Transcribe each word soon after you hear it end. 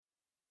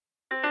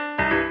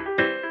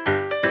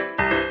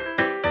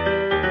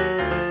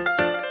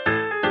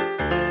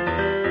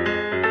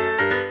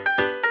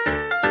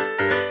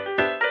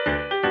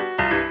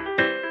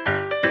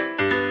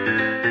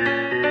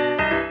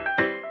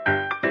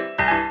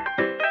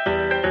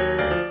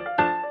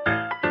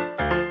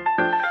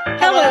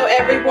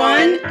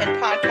everyone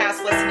in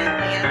podcast listening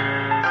land.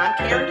 I'm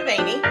Karen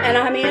Devaney. And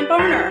I'm Ann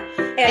Varner.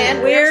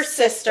 And we're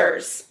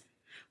sisters.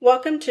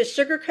 Welcome to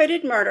Sugar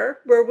Coated Murder,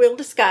 where we'll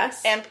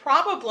discuss and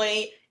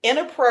probably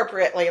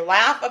inappropriately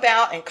laugh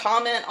about and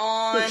comment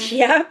on.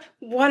 Yep,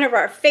 one of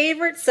our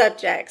favorite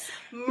subjects.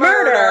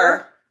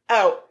 Murder.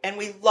 Oh, and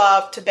we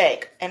love to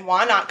bake. And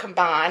why not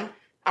combine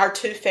our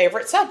two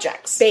favorite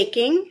subjects?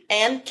 Baking.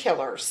 And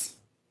killers.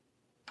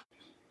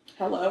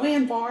 Hello,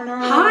 Ann Varner.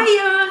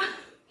 Hiya.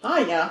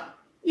 Hiya.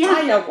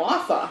 Yeah. Hiya,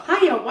 Watha.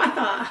 Hiya,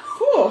 Watha.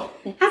 Cool.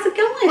 How's it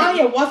going?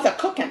 Hiya, Watha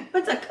cooking.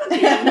 What's a cooking?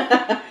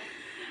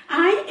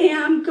 I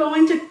am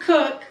going to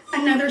cook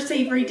another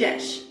savory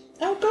dish.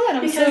 Oh, good.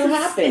 I'm because so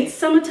happy. It's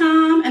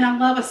summertime, and I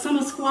love a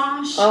summer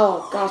squash.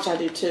 Oh, gosh, I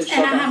do too. Sugar.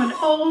 And I have an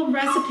old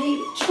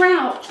recipe.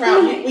 Trout.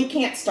 We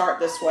can't start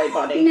this way,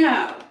 buddy.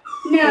 No.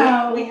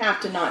 We have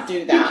to not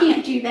do that. You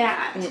can't do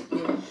that.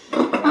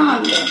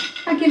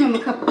 I give him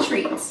a couple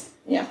treats.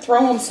 Yeah,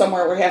 throw him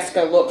somewhere where he has to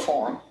go look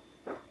for them.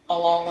 A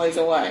long ways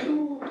away.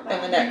 In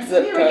the next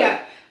zip code. Here we go.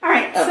 All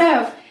right,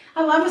 So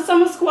I love a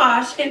summer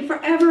squash, and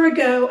forever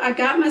ago I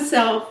got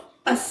myself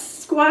a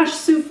squash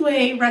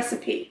souffle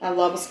recipe. I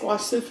love a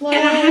squash souffle.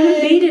 And I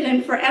haven't made it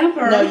in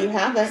forever. No, you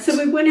haven't.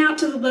 So we went out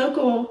to the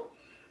local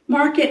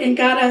market and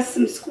got us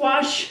some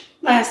squash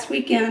last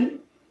weekend.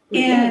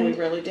 We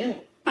really did.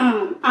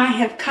 I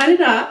have cut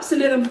it up. So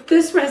now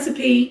this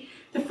recipe,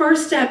 the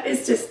first step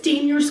is to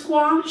steam your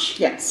squash.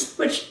 Yes.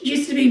 Which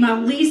used to be my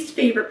least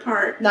favorite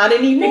part. Not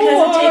anymore.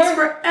 Because it takes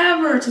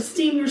forever to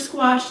steam your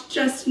squash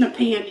just in a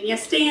pan. And you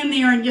stand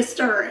there and you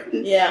stir it.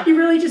 And yeah. You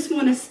really just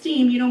want to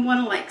steam. You don't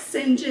want to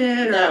singe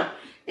it or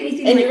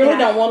anything like that. And you really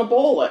don't want to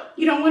boil it.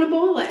 You don't want to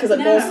boil it. Because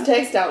it pulls the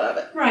taste out of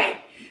it. Right.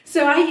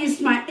 So I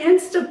used my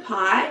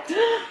Instapot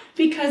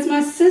because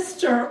my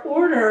sister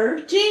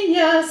ordered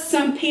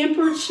some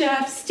Pampered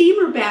Chef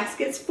steamer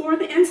baskets for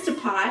the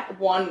Instapot.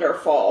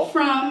 Wonderful.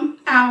 From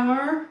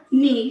our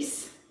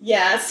niece.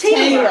 Yes,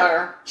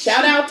 Taylor.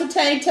 Shout out to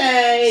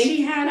Tay-Tay.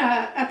 She had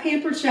a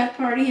Pampered Chef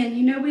party,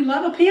 and we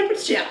love a Pampered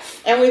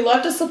Chef. And we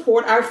love to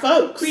support our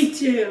folks. We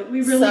do.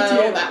 We really do.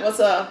 So that was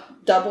a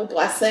double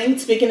blessing.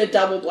 Speaking of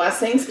double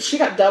blessings, she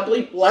got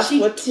doubly blessed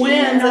with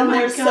twins, and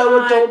they're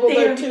so adorable.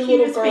 They're two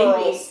little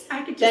girls.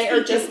 They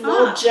are just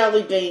little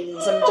jelly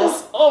beans. I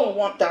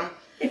want them.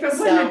 If it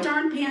wasn't a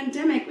darn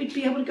pandemic, we'd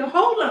be able to go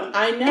hold them.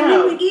 I know. And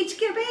then we'd each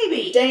get a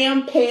baby.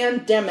 Damn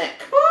pandemic.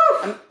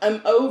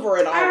 I'm over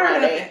it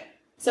already.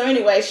 So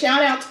anyway,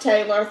 shout out to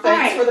Taylor.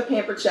 Thanks for the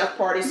Pampered Chef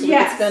party so we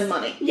can spend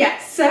money.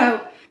 Yes.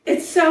 So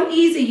it's so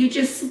easy.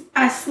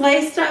 I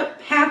sliced up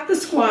half the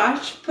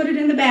squash, put it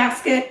in the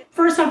basket.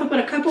 First off, I put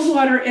a cup of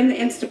water in the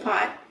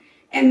Instapot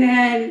and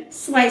then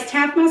sliced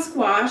half my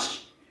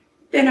squash.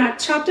 Then I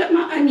chopped up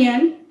my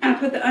onion and I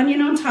put the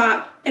onion on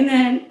top. And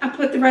then I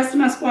put the rest of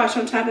my squash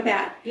on top of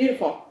that.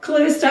 Beautiful.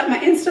 Closed up my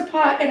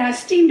Instapot and I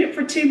steamed it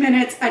for 2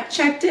 minutes. I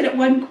checked it. It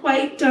wasn't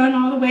quite done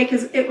all the way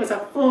because it was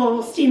a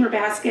full steamer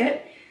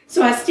basket.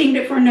 So I steamed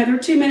it for another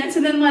 2 minutes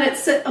and then let it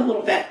sit a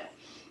little bit,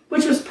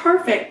 which was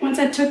perfect. Once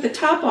I took the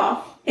top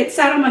off, it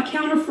sat on my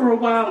counter for a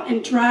while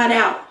and dried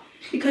out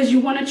because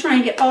you want to try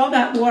and get all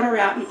that water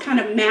out and kind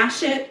of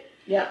mash it.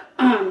 Yeah.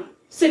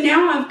 So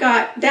now I've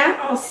got that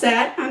all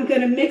set. I'm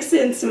going to mix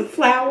in some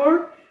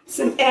flour,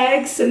 some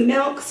eggs, some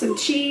milk, some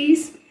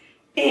cheese,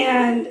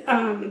 and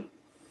a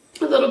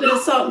little bit of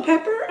salt and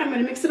pepper. I'm going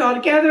to mix it all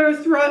together,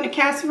 throw it in a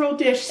casserole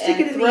dish, stick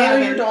it in the oven.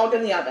 Throw your dog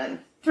in the oven.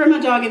 Throw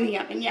my dog in the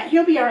oven, yeah.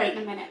 He'll be all right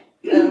in a minute.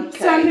 Okay.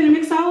 So I'm going to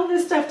mix all of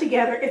this stuff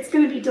together. It's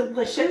going to be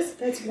delicious.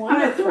 That's wonderful. I'm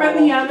going to throw it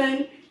in the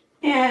oven,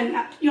 and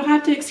you'll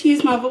have to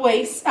excuse my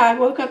voice. I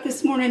woke up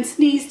this morning,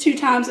 sneezed 2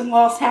 times, and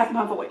lost half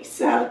my voice.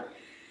 So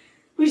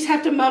we just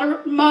have to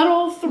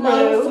muddle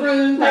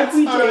through like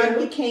we do. do.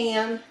 We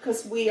can,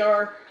 because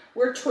we're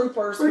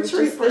troopers. We're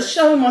troopers. The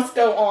show must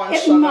go on.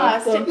 It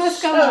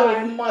must go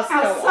on. I'll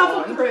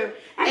suffer through.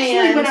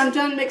 Actually, when I'm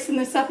done mixing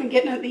this up and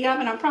getting it in the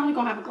oven, I'm probably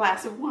going to have a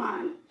glass of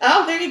wine.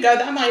 Oh, there you go.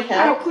 That might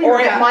help. Or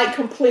it might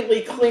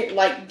completely clear,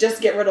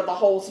 just get rid of the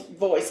whole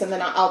voice, and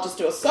then I'll just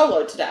do a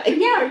solo today.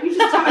 Yeah, you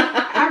just tell me.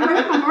 I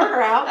wrote my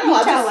murder out.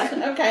 You tell it.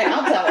 Okay,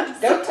 I'll tell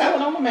it. Go tell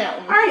it on the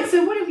mountain. All right,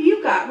 so what have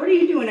you got? What are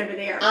you doing over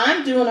there?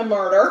 I'm doing a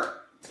murder,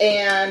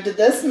 and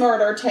this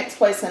murder takes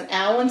place in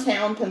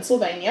Allentown,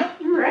 Pennsylvania.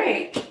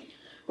 Right.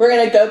 We're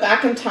going to go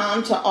back in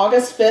time to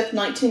August 5th,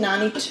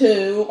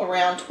 1992,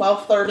 around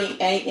 12:30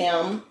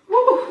 a.m.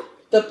 Woo.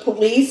 The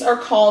police are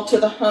called to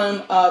the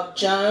home of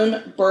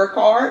Joan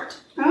Burkhart.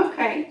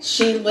 Okay.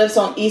 She lives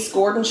on East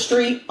Gordon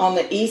Street on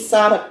the east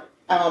side of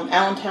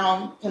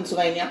Allentown,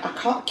 Pennsylvania.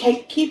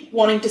 I keep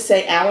wanting to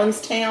say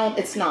Allenstown.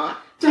 It's not.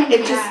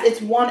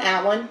 It's one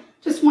Allen.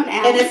 Just one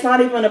Allen. And it's not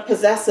even a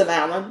possessive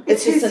Allen.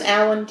 It's just an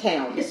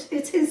Allentown.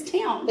 It's his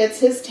town. It's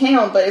his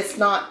town, but it's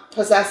not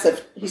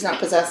possessive. He's not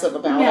possessive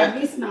about it. Yeah,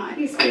 he's not.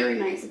 He's very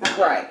nice about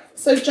it. Right.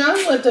 So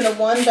Joan lived in a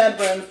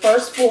 1-bedroom,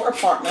 first-floor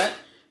apartment.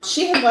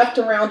 She had left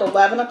around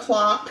 11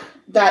 o'clock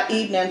that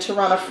evening to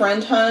run a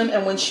friend home,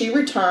 and when she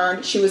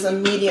returned, she was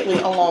immediately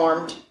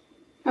alarmed.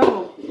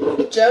 Oh.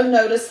 Joan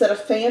noticed that a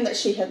fan that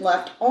she had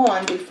left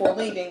on before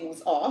leaving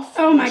was off.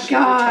 Oh, my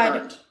God.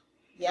 Returned.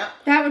 Yep.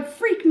 That would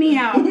freak me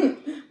out.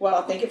 Well,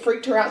 I think it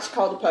freaked her out. She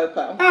called the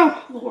popo.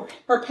 Oh, Lord.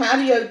 Her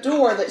patio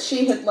door that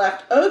she had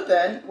left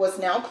open was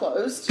now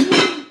closed.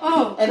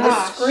 Oh, and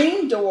gosh. the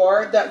screen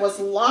door that was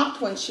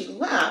locked when she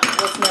left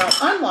was now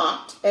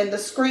unlocked, and the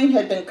screen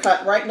had been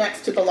cut right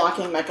next to the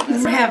locking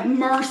mechanism. Have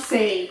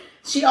mercy.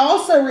 She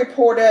also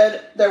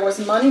reported there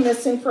was money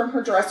missing from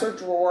her dresser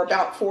drawer,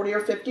 about $40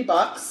 or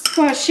 $50.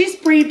 Well, she's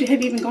brave to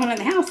have even gone in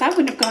the house. I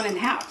wouldn't have gone in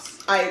the house.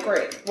 I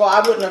agree. Well, I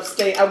wouldn't have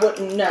stayed. I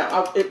wouldn't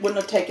know. It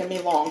wouldn't have taken me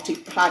long to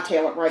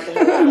hightail it right the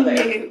hell out of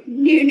there.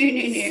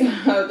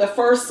 No. So the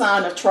first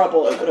sign of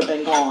trouble, it would have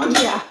been gone.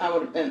 Yeah. I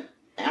would have been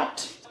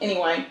out.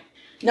 Anyway,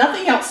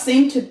 nothing else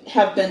seemed to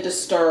have been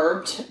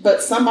disturbed,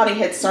 but somebody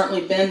had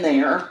certainly been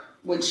there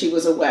when she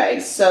was away.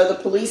 So the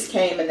police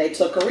came and they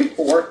took a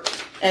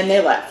report and they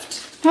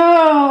left.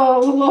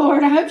 Oh,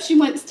 Lord. I hope she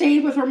went and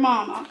stayed with her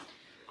mama.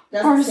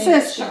 Doesn't seem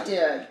that she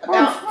did.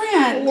 About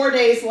friend. 4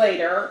 days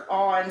later,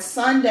 on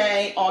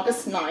Sunday,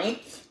 August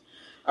 9th,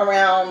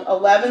 around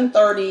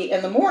 11:30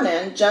 in the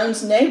morning,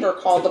 Joan's neighbor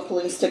called the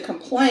police to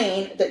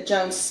complain that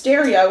Joan's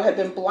stereo had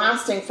been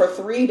blasting for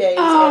 3 days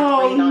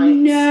and 3 nights.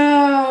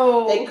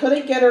 No. They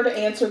couldn't get her to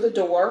answer the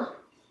door,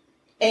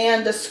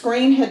 and the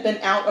screen had been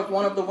out of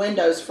one of the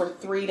windows for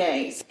 3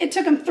 days. It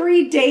took them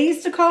 3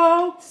 days to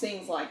call?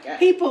 Seems like it.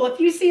 People, if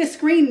you see a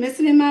screen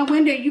missing in my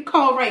window, you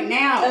call right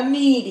now.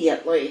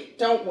 Immediately.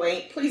 Don't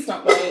wait. Please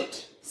don't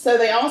wait. So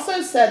they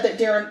also said that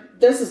during,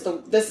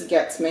 this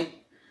gets me.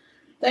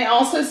 They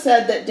also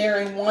said that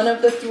during one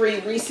of the 3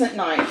 recent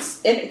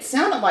nights, and it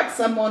sounded like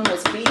someone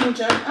was beating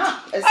Joan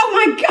up. Oh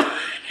my God.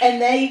 And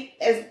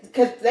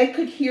because they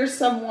could hear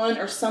someone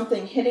or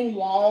something hitting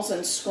walls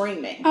and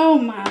screaming. Oh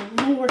my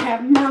Lord,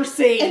 have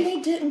mercy. And they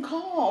didn't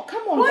call.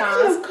 Come on, what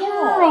guys, in the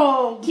call.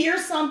 world? Hear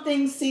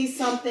something, see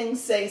something,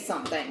 say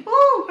something.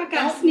 Oh, I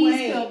got a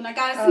sneeze building. I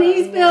got a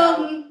sneeze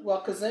building.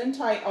 Well, kazoon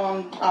tight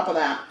on top of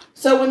that.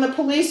 So when the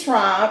police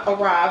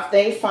arrive,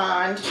 they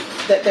find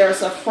that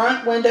there's a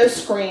front window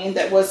screen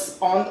that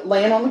was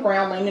laying on the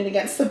ground, leaning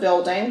against the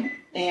building,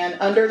 and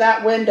under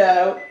that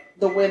window,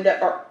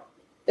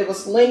 it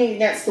was leaning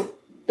against the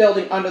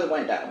building under the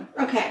window.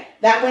 Okay.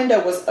 That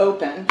window was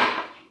open.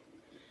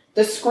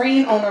 The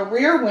screen on a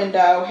rear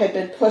window had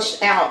been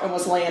pushed out and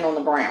was laying on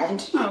the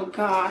ground. Oh,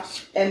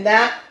 gosh. And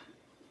that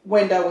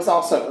window was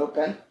also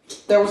open.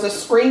 There was a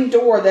screen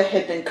door that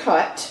had been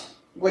cut,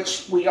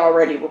 which we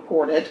already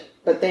reported,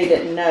 but they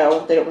didn't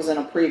know that it was in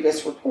a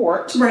previous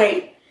report.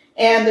 Right.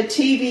 And the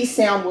TV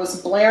sound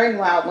was blaring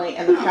loudly,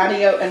 and the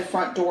patio and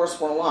front doors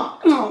were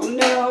locked. Oh,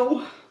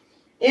 no.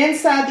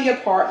 Inside the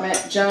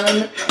apartment,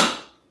 Joan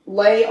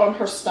lay on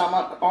her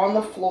stomach on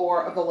the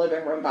floor of the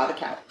living room by the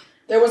couch.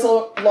 There was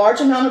a large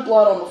amount of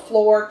blood on the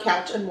floor,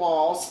 couch, and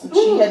walls, and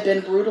she had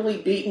been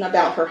brutally beaten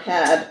about her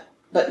head,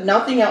 but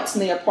nothing else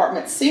in the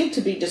apartment seemed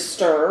to be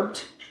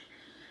disturbed.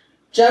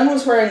 Joan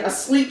was wearing a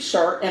sleep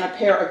shirt and a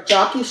pair of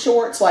jockey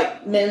shorts,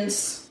 like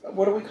men's,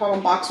 what do we call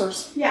them,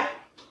 boxers? Yeah.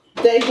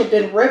 They had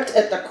been ripped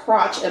at the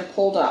crotch and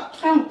pulled up.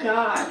 Oh,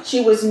 God.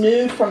 She was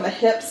nude from the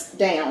hips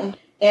down,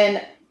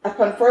 and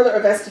upon further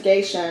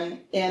investigation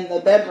in the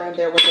bedroom,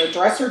 there was a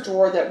dresser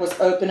drawer that was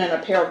open and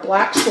a pair of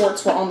black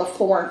shorts were on the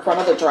floor in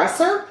front of the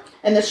dresser.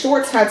 And the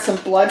shorts had some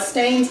blood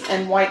stains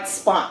and white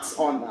spots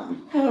on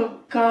them. Oh,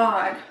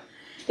 God.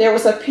 There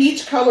was a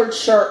peach-colored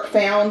shirt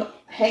found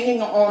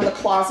hanging on the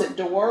closet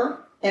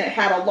door, and it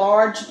had a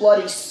large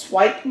bloody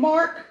swipe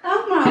mark.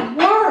 Oh, my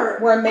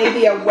word. Where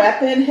maybe a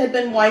weapon had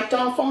been wiped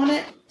off on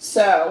it.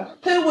 So,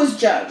 who was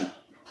Joan?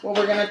 Well,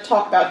 we're going to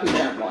talk about who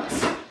Joan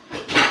was.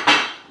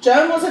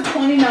 Joan was a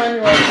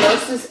 29-year-old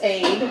nurse's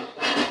aide.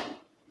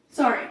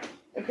 Sorry.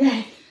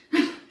 Okay.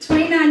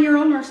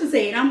 29-year-old nurse's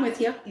aide. I'm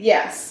with you.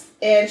 Yes.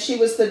 And she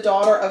was the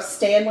daughter of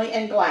Stanley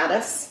and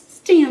Gladys.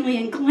 Stanley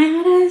and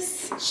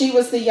Gladys. She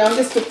was the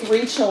youngest of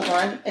 3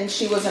 children, and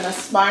she was an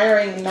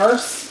aspiring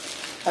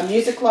nurse, a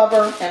music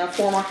lover, and a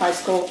former high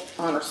school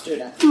honor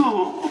student.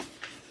 Aww.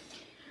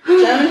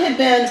 Joan had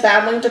been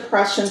battling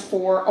depression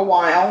for a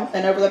while,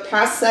 and over the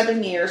past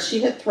 7 years,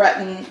 she had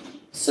threatened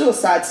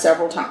suicide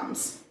several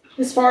times.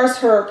 As far as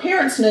her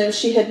parents knew,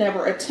 she had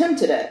never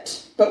attempted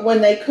it, but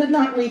when they could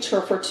not reach her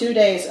for 2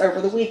 days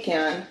over the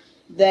weekend,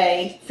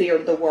 they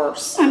feared the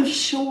worst. I'm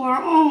sure.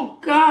 Oh,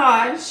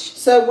 gosh.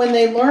 So when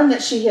they learned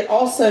that she had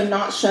also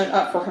not shown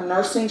up for her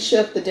nursing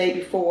shift the day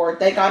before,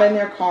 they got in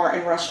their car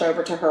and rushed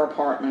over to her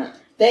apartment.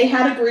 They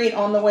had agreed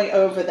on the way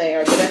over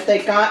there that if they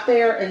got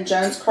there and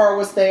Joan's car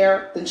was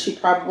there, then she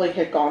probably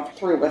had gone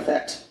through with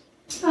it.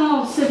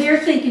 Oh, so they're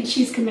thinking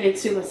she's committed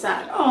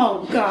suicide.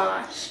 Oh,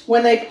 gosh.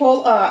 When they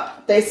pull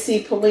up, they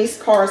see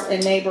police cars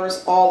and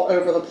neighbors all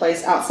over the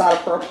place outside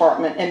of her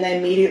apartment, and they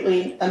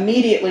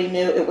immediately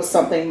knew it was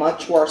something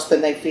much worse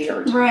than they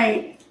feared.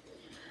 Right.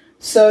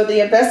 So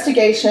the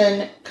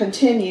investigation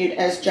continued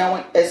as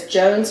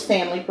Joan's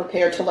family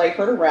prepared to lay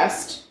her to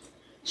rest.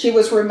 She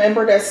was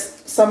remembered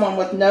as someone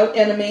with no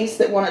enemies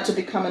that wanted to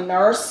become a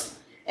nurse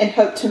and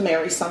hoped to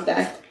marry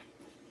someday.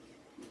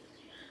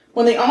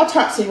 When the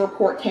autopsy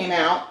report came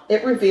out,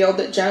 it revealed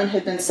that Joan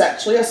had been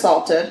sexually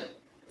assaulted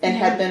and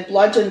had been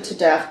bludgeoned to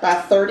death by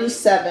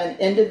 37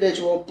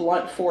 individual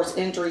blunt force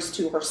injuries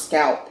to her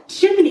scalp.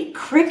 Jiminy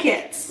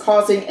crickets.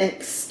 Causing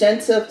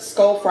extensive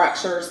skull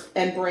fractures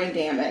and brain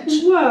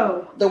damage.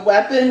 Whoa. The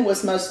weapon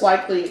was most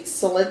likely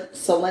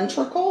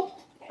cylindrical,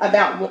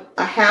 about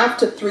 1/2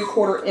 to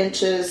 3/4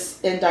 inches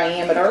in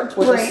diameter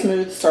with a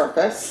smooth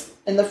surface.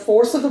 And the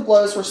force of the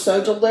blows were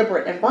so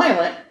deliberate and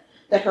violent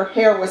that her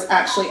hair was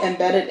actually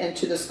embedded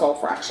into the skull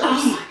fractures.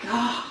 Oh my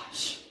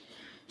gosh.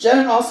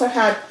 Joan also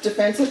had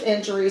defensive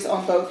injuries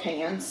on both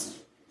hands.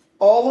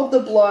 All of the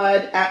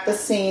blood at the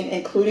scene,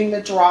 including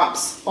the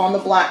drops on the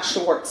black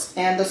shorts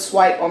and the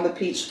swipe on the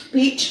peach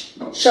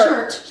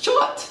shirt,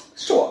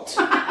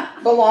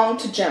 belonged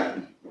to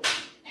Joan.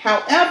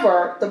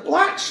 However, the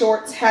black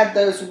shorts had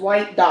those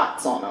white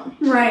dots on them.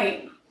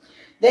 Right.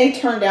 They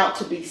turned out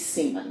to be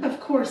semen.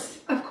 Of course.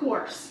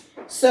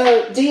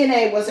 So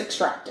DNA was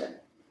extracted,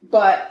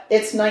 but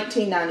it's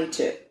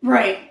 1992.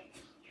 Right.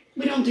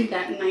 We don't do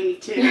that in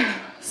 92.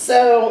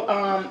 So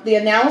the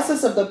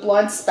analysis of the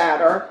blood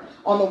spatter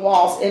on the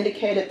walls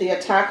indicated the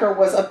attacker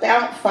was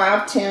about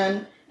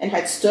 5'10" and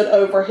had stood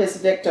over his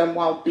victim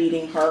while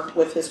beating her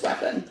with his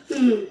weapon.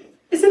 Isn't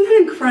that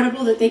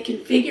incredible that they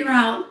can figure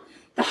out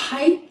the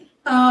height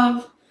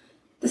of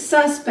the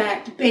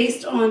suspect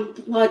based on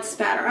blood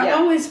spatter? I've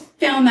always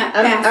found that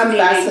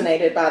fascinating. I'm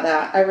fascinated by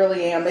that. I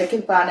really am. They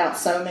can find out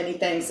so many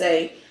things.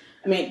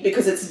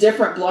 Because it's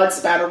different blood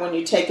spatter when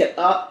you take it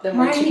up than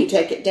when you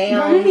take it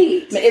down.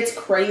 Right. It's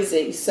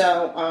crazy.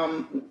 So,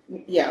 I'm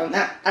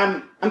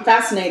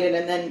fascinated.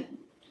 And then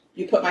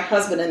you put my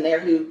husband in there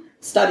who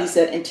studies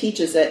it and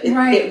teaches it.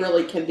 It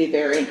really can be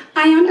very.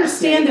 I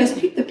understand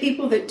the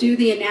people that do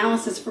the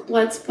analysis for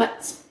blood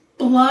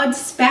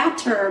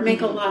spatter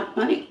make a lot of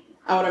money.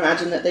 I would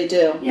imagine that they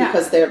do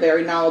because they're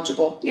very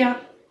knowledgeable. Yeah.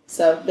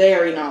 So,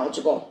 very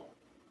knowledgeable.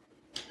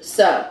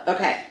 So,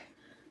 okay.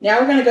 Now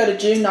we're going to go to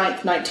June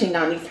 9th,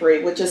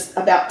 1993, which is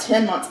about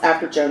 10 months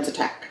after Joan's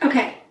attack.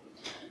 Okay.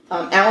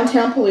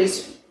 Allentown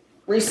police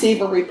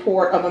receive a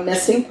report of a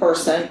missing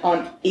person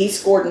on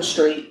East Gordon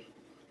Street,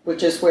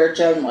 which is where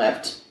Joan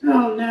lived.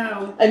 Oh,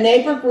 no. A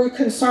neighbor grew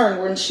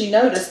concerned when she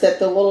noticed that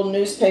the little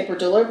newspaper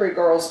delivery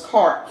girl's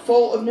cart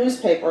full of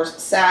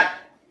newspapers sat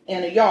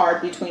in a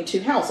yard between two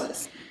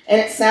houses.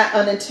 And it sat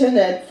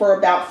unattended for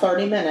about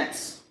 30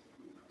 minutes.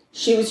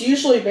 She was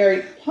usually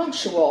very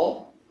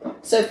punctual.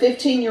 So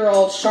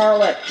 15-year-old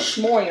Charlotte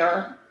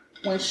Schmoyer,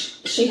 when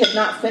she had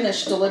not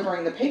finished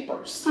delivering the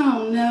papers.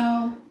 Oh,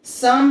 no.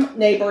 Some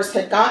neighbors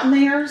had gotten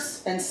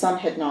theirs, and some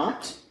had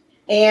not.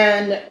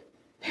 And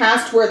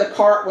past where the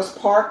cart was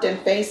parked and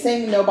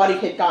facing, nobody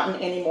had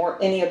gotten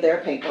any of their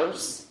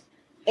papers.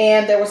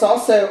 And there was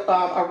also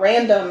a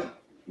random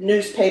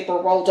newspaper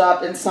rolled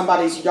up in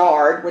somebody's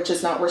yard, which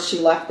is not where she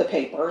left the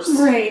papers.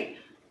 Right.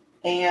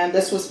 And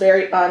this was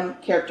very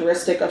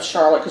uncharacteristic of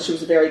Charlotte because she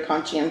was very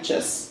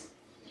conscientious.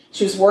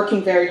 She was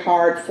working very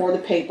hard for the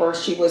paper.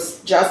 She was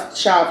just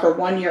shy of her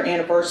 1-year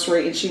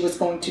anniversary, and she was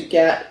going to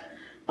get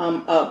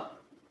a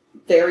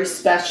very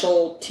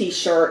special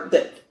T-shirt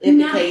that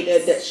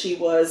indicated that she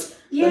was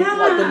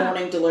the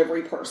morning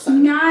delivery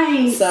person.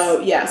 Nice.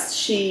 So, yes,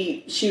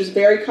 she was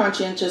very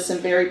conscientious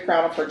and very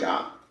proud of her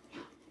job.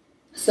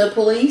 So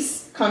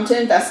police come to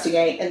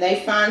investigate, and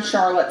they find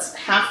Charlotte's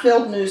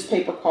half-filled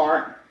newspaper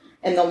cart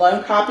and the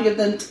lone copy of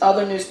the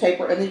other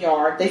newspaper in the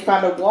yard. They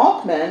find a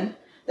Walkman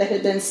that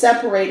had been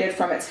separated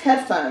from its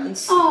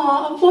headphones.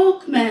 Oh, a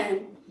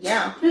Walkman.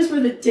 Yeah. Those were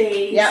the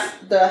days. Yeah,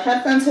 the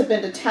headphones had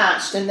been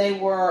detached, and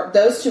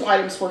those two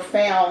items were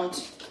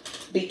found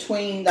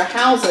between the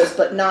houses,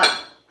 but not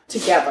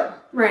together.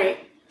 Right.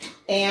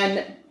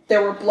 And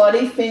there were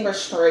bloody finger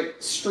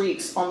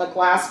streaks on the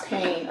glass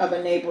pane of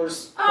a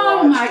neighbor's garage door.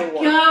 Oh my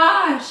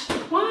gosh!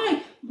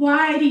 Why?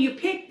 Why do you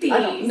pick these? I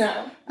don't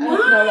know. I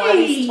don't know why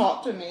he's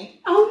talked to me.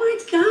 Oh my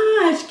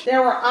gosh!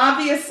 There were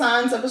obvious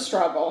signs of a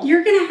struggle.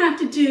 You're going to have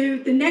to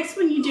do, the next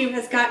one you do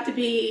has got to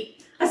be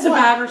a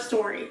survivor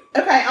story.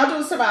 Okay, I'll do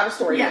a survivor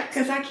story. Yeah,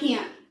 because I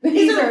can't.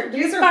 These are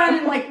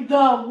finding like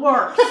the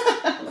worst.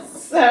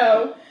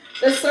 So,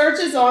 the search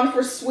is on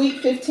for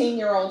sweet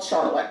 15-year-old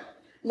Charlotte.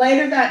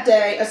 Later that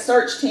day, a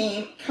search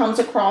team comes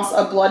across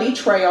a bloody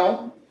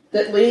trail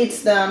that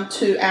leads them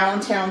to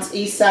Allentown's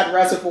East Side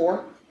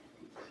Reservoir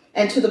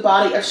and to the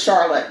body of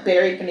Charlotte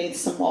buried beneath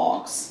some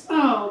logs.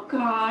 Oh,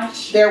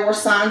 gosh. There were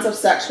signs of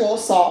sexual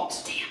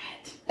assault. Damn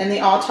it. And the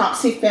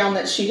autopsy found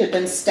that she had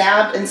been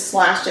stabbed and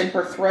slashed in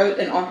her throat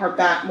and on her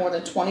back more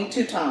than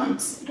 22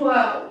 times.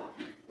 Whoa.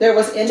 There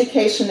was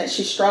indication that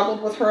she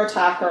struggled with her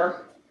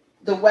attacker.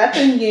 The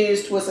weapon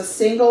used was a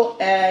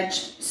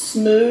single-edged,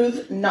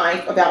 smooth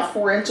knife about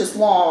 4 inches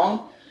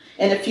long,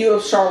 and a few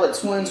of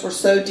Charlotte's wounds were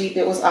so deep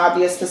it was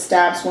obvious the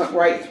stabs went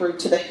right through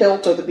to the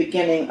hilt or the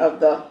beginning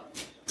of the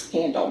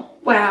handle.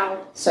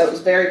 Wow. So it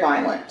was very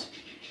violent.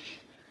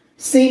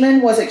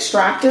 Semen was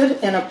extracted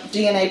and a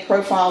DNA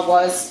profile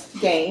was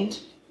gained.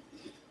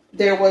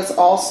 There was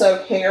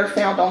also hair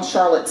found on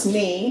Charlotte's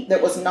knee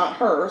that was not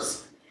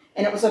hers,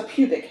 and it was a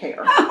pubic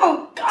hair.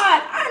 Oh, God,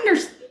 I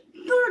understand.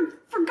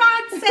 for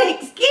God's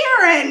sakes,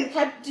 Karen.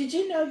 Did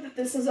you know that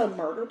this is a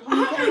murder podcast?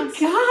 Oh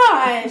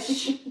my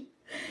gosh.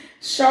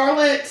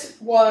 Charlotte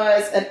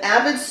was an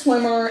avid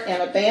swimmer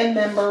and a band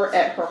member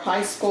at her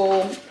high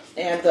school,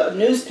 and the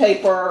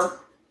newspaper,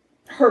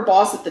 her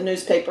boss at the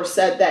newspaper,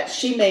 said that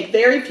she made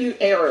very few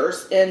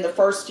errors in the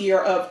first year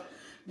of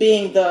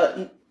being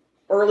the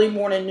early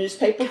morning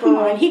newspaper girl. Come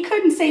on, he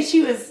couldn't say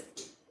she was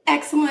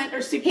excellent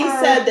or superb. He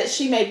said that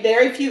she made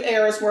very few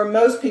errors where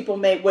most people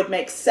would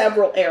make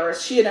several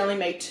errors. She had only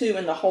made 2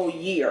 in the whole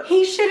year.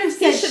 He should have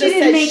said she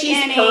didn't make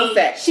any.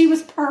 Perfect. She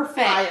was perfect.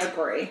 I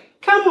agree.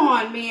 Come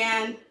on,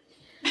 man.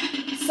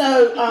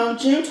 So,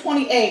 June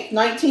 28th,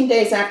 19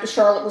 days after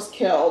Charlotte was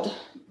killed,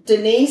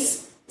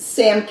 Denise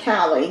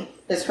Samcalli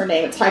is her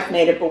name. It's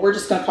hyphenated, but we're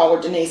just going to call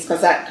her Denise because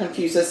that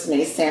confuses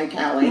me,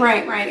 Samcalli.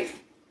 Right.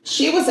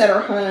 She was at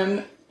her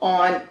home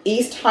on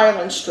East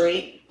Highland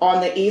Street on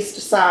the east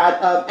side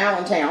of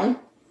Allentown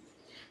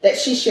that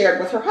she shared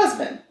with her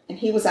husband, and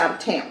he was out of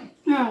town.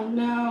 Oh,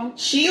 no.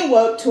 She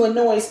awoke to a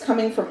noise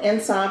coming from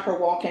inside her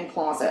walk-in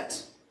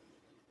closet.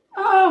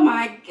 Oh,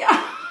 my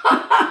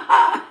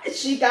God.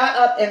 She got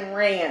up and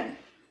ran.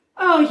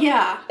 Oh,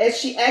 yeah. As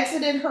she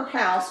exited her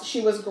house,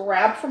 she was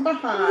grabbed from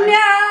behind,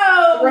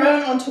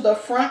 thrown onto the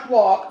front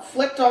walk,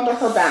 flipped onto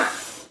her back.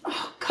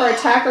 Oh, God. Her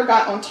attacker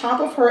got on top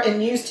of her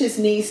and used his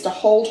knees to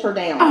hold her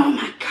down. Oh,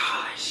 my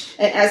gosh.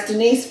 And as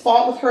Denise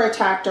fought with her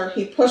attacker,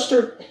 he pushed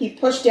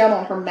down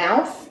on her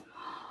mouth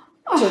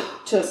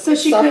to so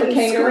she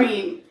suffocate her.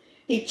 Scream.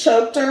 He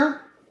choked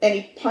her and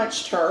he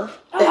punched her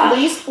at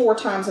least 4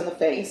 times in the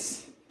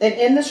face. And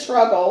in the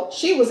struggle,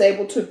 she was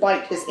able to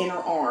bite his inner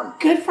arm.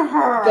 Good for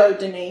her. Go,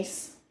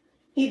 Denise.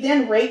 He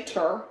then raped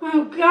her.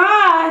 Oh,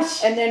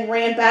 gosh. And then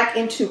ran back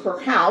into her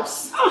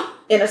house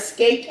and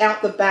escaped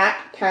out the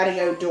back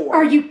patio door.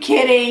 Are you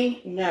kidding?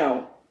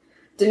 No.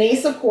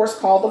 Denise, of course,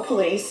 called the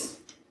police,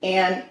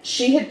 and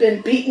she had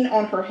been beaten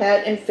on her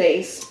head and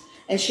face,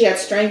 and she had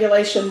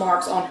strangulation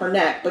marks on her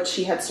neck, but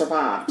she had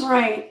survived.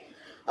 Right.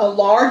 A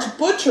large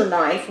butcher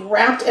knife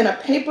wrapped in a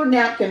paper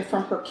napkin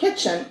from her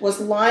kitchen was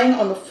lying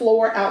on the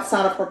floor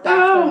outside of her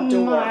bathroom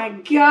door. Oh, my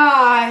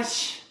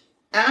gosh.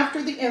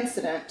 After the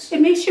incident...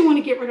 It makes you want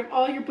to get rid of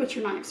all your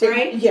butcher knives,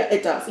 right? Yeah,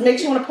 it does. It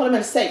makes you want to put them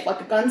in a safe,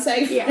 like a gun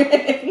safe.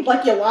 Yeah.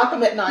 Like you lock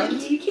them at night.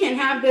 You can't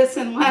have this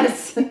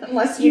unless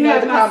you know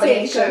have the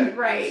combination.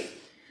 Right.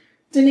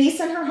 Denise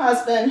and her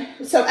husband...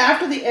 So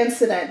after the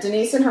incident,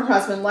 Denise and her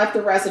husband left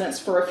the residence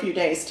for a few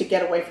days to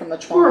get away from the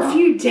trauma. For a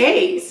few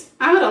days?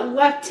 I would have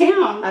left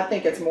town. I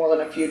think it's more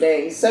than a few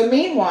days. So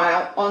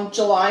meanwhile, on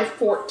July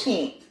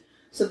 14th,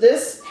 so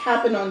this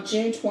happened on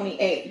June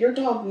 28th, your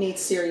dog needs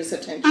serious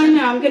attention. I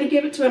know, I'm going to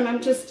give it to him.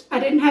 I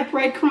didn't have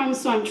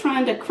breadcrumbs, so I'm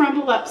trying to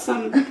crumble up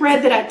some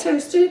bread that I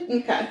toasted.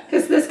 Okay.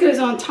 Because this goes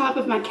on top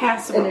of my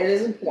casserole. And it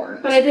is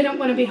important. But I didn't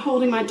want to be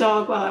holding my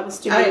dog while I was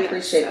doing it. I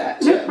appreciate that,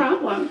 too. No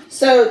problem.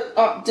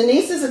 So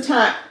Denise's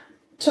attack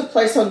took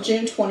place on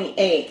June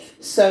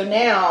 28th. So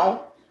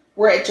now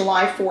we're at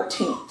July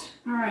 14th.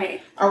 All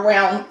right.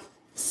 Around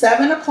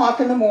 7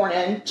 o'clock in the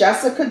morning,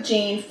 Jessica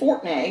Jean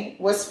Fortney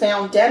was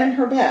found dead in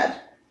her bed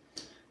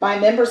by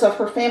members of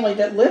her family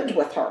that lived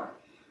with her.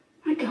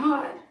 My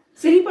God.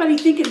 Is anybody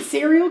thinking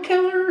serial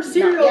killer?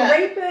 Serial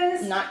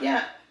rapist? Not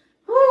yet.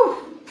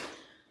 Whew.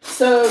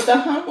 So the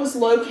home was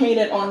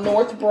located on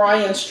North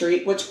Bryan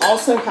Street, which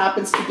also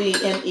happens to be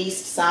in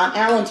East Side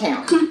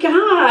Allentown. My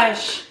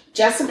gosh.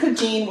 Jessica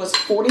Jean was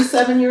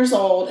 47 years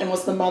old and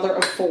was the mother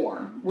of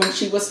 4. When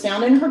she was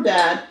found in her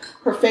bed,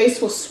 her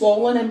face was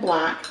swollen and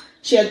black.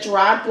 She had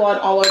dried blood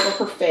all over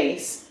her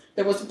face.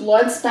 There was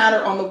blood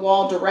spatter on the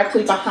wall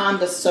directly behind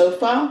the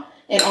sofa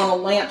and on a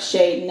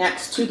lampshade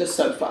next to the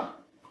sofa.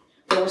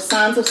 There were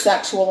signs of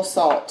sexual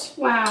assault.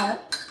 Wow.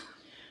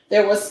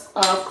 There was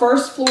a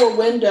first floor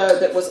window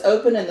that was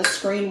open and the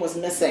screen was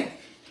missing.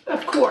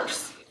 Of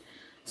course.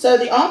 So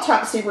the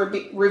autopsy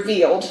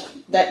revealed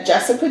that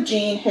Jessica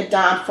Jean had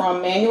died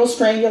from manual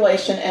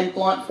strangulation and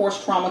blunt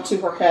force trauma to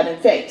her head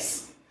and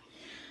face.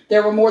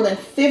 There were more than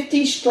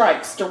 50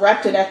 strikes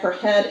directed at her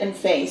head and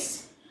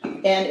face,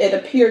 and it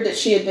appeared that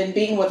she had been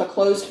beaten with a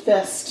closed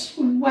fist.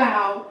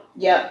 Wow.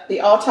 Yep.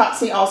 The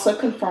autopsy also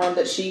confirmed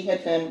that she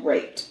had been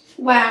raped.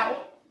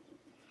 Wow.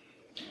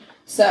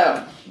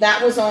 So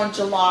that was on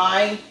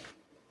July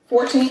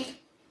 14th.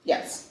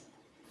 Yes.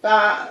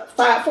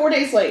 4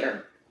 days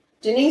later,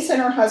 Denise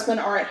and her husband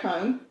are at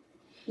home.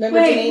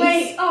 Remember Denise?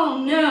 Wait.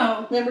 Oh,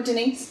 no. Remember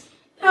Denise?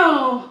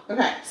 No.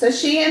 Okay. So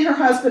she and her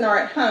husband are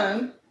at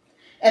home,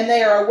 and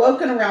they are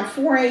awoken around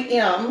 4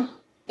 a.m.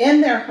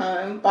 in their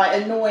home by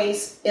a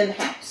noise in the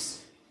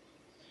house.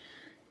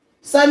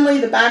 Suddenly,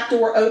 the back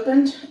door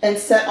opened and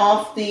set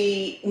off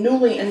the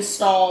newly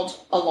installed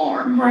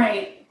alarm.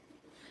 Right.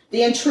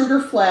 The intruder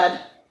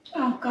fled.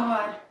 Oh,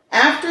 God.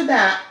 After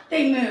that,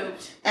 they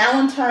moved.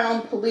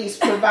 Allentown police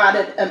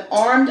provided an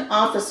armed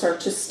officer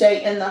to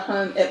stay in the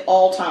home at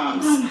all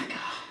times. Oh, my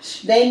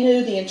gosh. They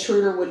knew the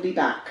intruder would be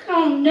back.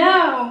 Oh,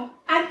 no.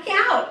 I'd be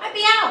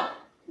out.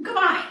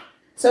 Goodbye.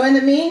 So in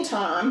the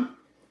meantime,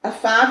 A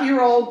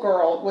 5-year-old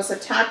girl was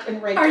attacked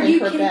and raped in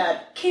her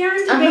bed.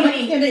 Karen, I'm not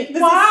kidding.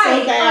 This why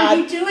is so bad.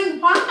 are you doing?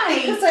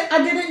 Why? Because I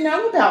didn't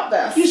know about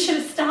this. You should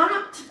have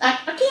stopped. I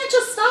can't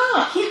just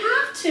stop. You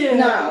have to.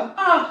 No.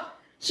 Oh.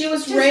 She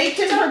was raped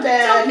in her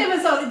bed. Don't give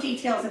us all the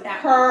details of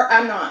that.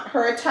 I'm not.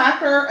 Her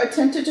attacker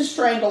attempted to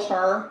strangle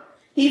her.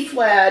 He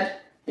fled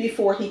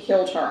before he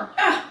killed her.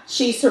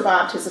 She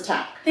survived his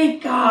attack.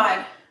 Thank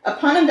God.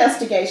 Upon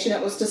investigation,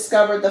 it was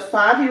discovered the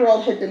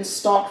 5-year-old had been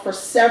stalked for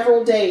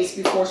several days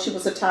before she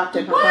was attacked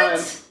in her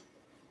home.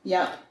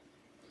 Yep.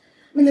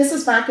 I mean, this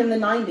is back in the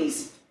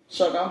 90s,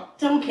 sugar.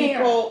 Don't care.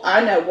 People,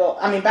 I know. Well,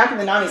 I mean, back in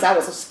the 90s, I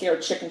was a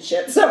scared chicken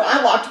shit. So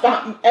I locked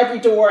about every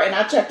door and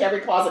I checked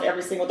every closet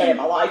every single day of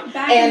my life.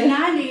 Back in the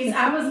 90s,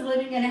 I was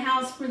living in a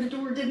house where the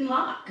door didn't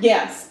lock.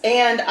 Yes.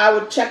 And I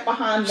would check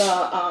behind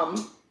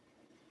the,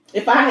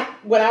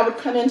 when I would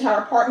come into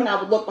our apartment,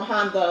 I would look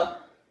behind the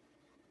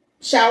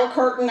shower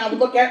curtain. I would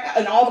look at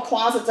in all the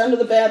closets under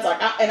the beds.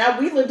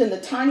 We lived in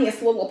the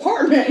tiniest little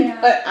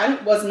apartment, but I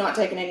was not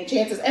taking any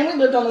chances. And we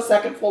lived on the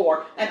second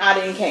floor, and I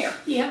didn't care.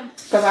 Yeah.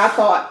 Because I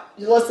thought,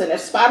 listen,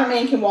 if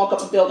Spider-Man can walk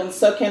up a building,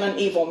 so can an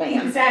evil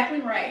man. Exactly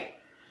right.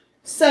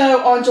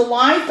 So on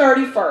July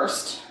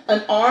 31st,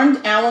 an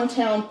armed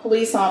Allentown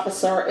police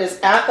officer is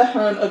at the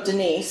home of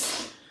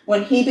Denise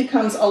when he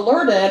becomes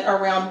alerted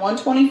around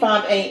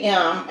 1:25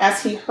 a.m.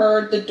 as he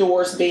heard the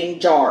doors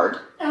being jarred.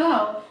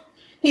 Oh.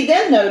 He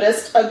then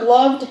noticed a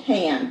gloved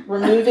hand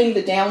removing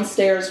the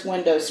downstairs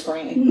window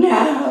screen.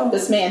 No.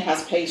 This man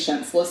has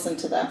patience. Listen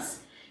to this.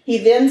 He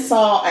then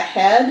saw a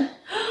head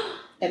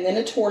and then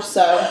a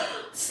torso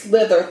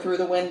slither through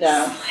the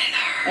window.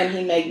 And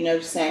he made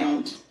no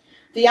sound.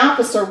 The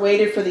officer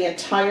waited for the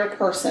entire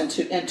person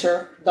to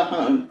enter the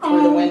home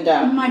through the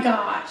window. Oh my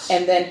gosh.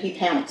 And then he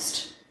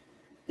pounced.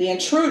 The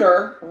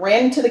intruder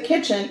ran into the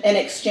kitchen and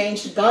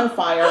exchanged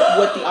gunfire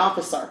with the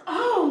officer.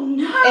 Oh,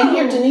 no. And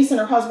here Denise and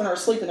her husband are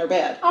asleep in their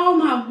bed. Oh,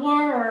 my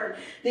word.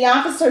 The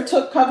officer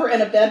took cover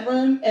in a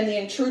bedroom, and the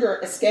intruder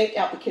escaped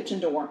out the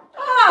kitchen door.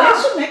 Oh.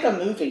 They should make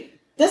a movie.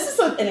 This is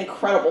an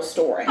incredible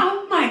story.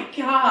 Oh, my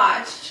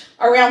gosh.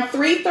 Around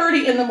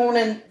 3:30 in the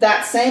morning,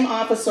 that same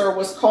officer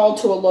was called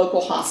to a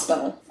local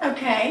hospital.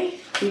 Okay.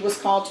 He was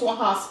called to a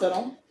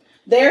hospital.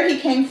 There he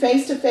came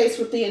face to face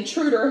with the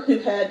intruder who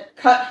had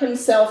cut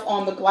himself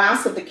on the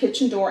glass of the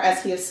kitchen door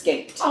as he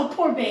escaped. Oh,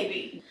 poor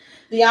baby.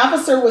 The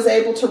officer was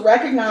able to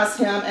recognize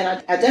him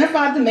and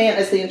identified the man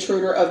as the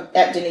intruder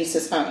at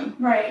Denise's home.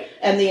 Right.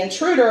 And the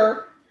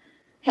intruder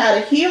had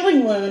a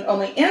healing wound on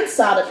the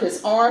inside of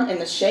his arm in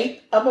the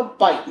shape of a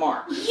bite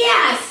mark.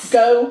 Yes!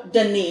 Go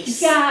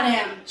Denise. Got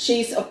him.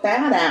 She's a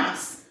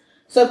badass.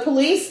 So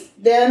police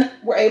then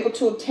were able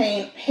to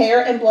obtain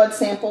hair and blood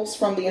samples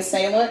from the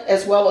assailant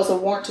as well as a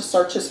warrant to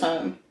search his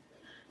home.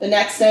 The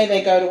next day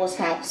they go to his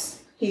house.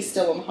 He's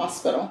still in the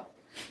hospital.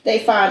 They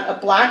find a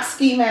black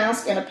ski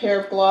mask and a pair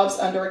of gloves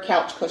under a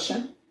couch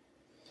cushion.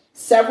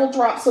 Several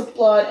drops of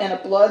blood and a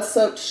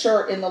blood-soaked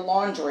shirt in the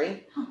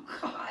laundry. Oh,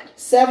 God.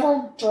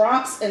 Several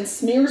drops and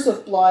smears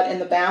of blood in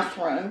the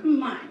bathroom.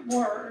 My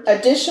word.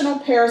 Additional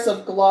pairs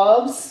of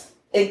gloves,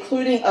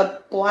 including a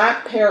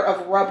black pair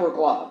of rubber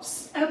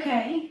gloves.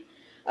 Okay.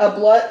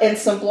 And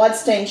some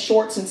blood-stained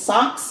shorts and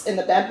socks in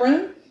the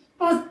bedroom.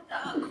 Oh,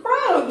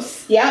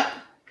 gross. Yep.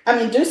 I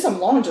mean, do some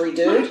laundry,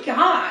 dude. My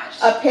gosh.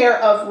 A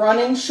pair of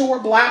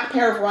black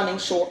pair of running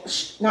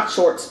shoes.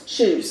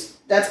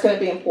 That's going to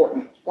be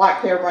important.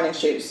 Black pair of running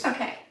shoes.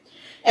 Okay.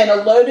 And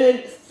a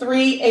loaded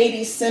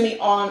 .380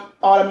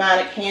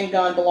 semi-automatic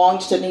handgun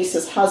belonged to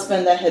Denise's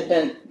husband that had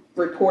been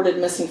reported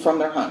missing from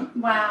their home.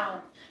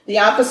 Wow. The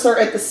officer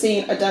at the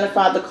scene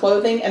identified the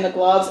clothing and the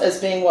gloves as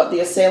being what the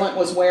assailant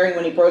was wearing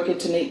when he broke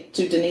into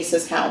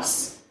Denise's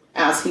house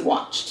as he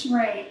watched.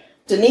 Right.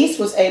 Denise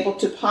was able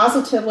to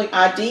positively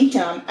ID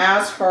him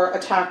as her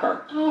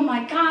attacker. Oh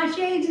my gosh,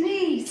 yay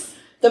Denise!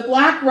 The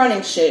black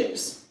running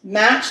shoes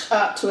matched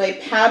up to a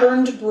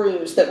patterned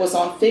bruise that was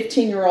on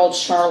 15-year-old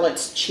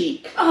Charlotte's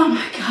cheek. Oh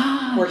my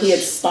gosh. Where he had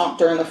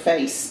stomped her in the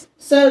face.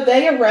 So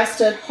they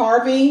arrested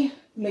Harvey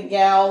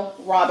Miguel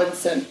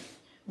Robinson,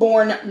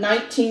 born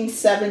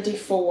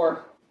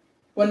 1974.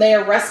 When they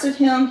arrested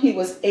him, he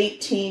was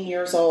 18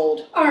 years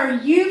old. Are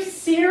you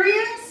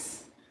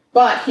serious?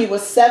 But he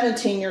was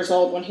 17 years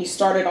old when he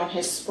started on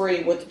his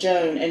spree with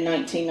Joan in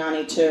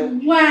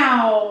 1992.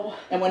 Wow.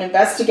 And when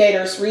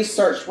investigators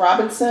researched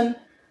Robinson,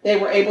 they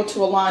were able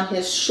to align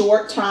his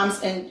short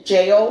times in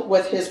jail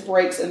with his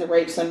breaks in the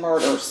rapes and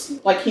murders.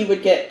 Like he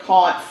would get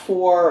caught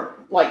for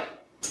like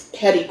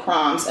petty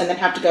crimes and then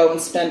have to go and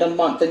spend a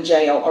month in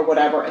jail or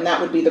whatever, and that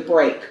would be the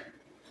break.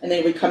 And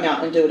then he would come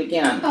out and do it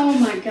again. Oh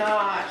my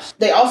gosh.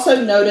 They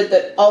also noted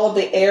that all of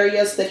the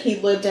areas that he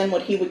lived in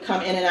when he would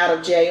come in and out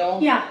of jail,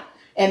 yeah,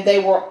 and they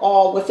were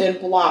all within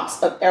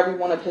blocks of every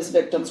one of his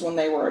victims when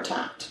they were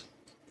attacked.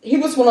 He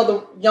was one of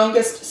the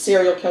youngest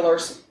serial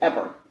killers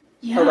ever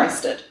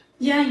arrested.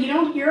 Yeah, you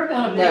don't hear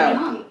about him that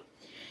young.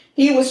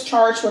 He was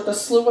charged with a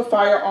slew of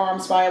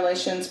firearms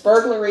violations,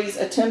 burglaries,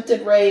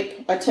 attempted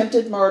rape,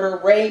 attempted murder,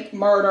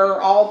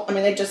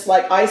 they just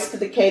like iced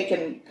the cake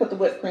and put the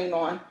whipped cream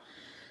on.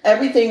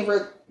 Everything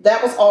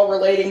that was all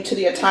relating to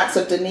the attacks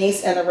of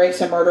Denise and the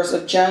rapes and murders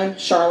of Joan,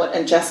 Charlotte,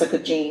 and Jessica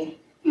Jean.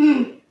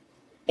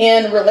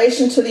 In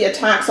relation to the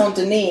attacks on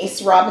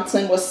Denise,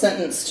 Robinson was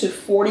sentenced to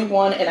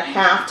 41 and a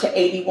half to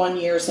 81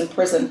 years in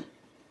prison.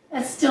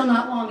 That's still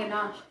not long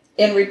enough.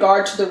 In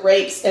regard to the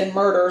rapes and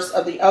murders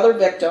of the other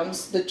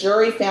victims, the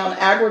jury found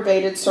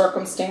aggravated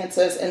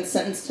circumstances and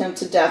sentenced him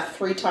to death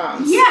 3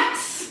 times.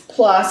 Yes!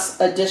 Plus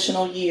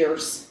additional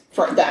years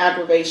for the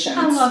aggravations.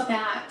 I love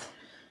that.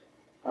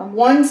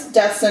 One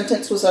death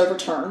sentence was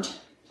overturned.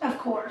 Of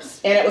course.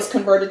 And it was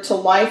converted to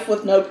life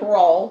with no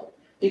parole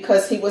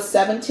because he was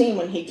 17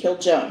 when he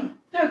killed Joan.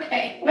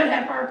 Okay,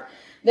 whatever.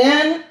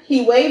 Then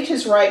he waived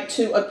his right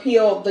to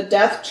appeal the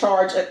death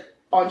charge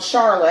on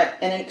Charlotte,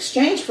 and in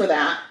exchange for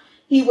that,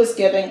 he was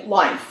given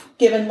life,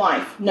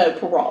 no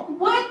parole.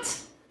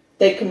 What?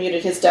 They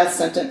commuted his death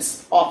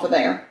sentence off of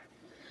there.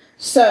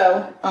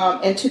 So,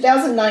 in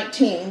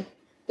 2019,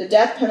 the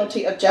death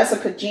penalty of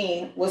Jessica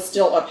Jean was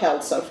still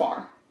upheld so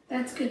far.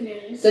 That's good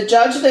news. The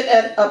judge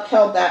that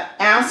upheld that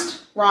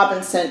asked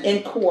Robinson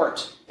in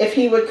court if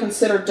he would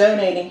consider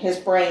donating his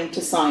brain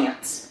to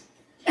science.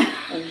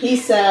 And he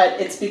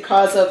said it's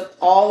because of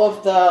all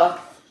of the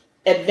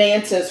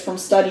advances from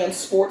studying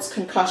sports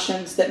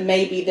concussions that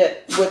maybe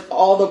that with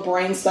all the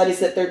brain studies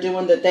that they're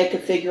doing that they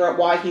could figure out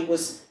why he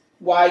was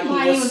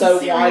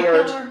so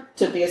wired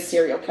to be a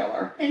serial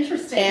killer.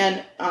 Interesting.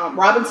 And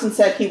Robinson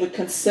said he would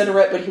consider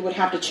it, but he would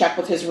have to check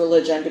with his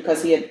religion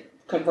because he had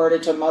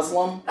converted to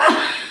Muslim.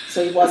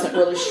 So he wasn't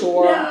really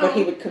sure, but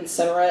he would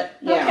consider it.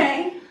 Yeah.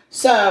 Okay.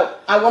 So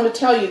I want to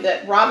tell you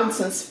that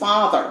Robinson's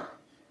father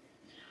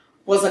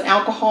was an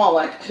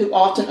alcoholic who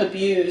often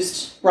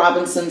abused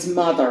Robinson's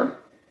mother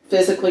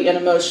physically and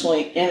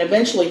emotionally, and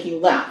eventually he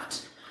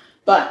left.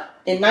 But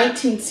in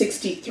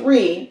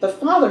 1963, the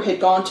father had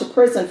gone to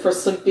prison for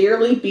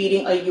severely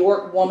beating a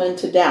York woman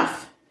to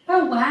death.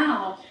 Oh,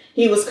 wow.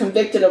 He was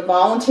convicted of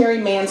voluntary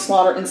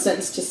manslaughter and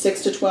sentenced to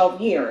 6 to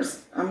 12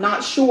 years. I'm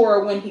not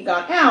sure when he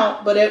got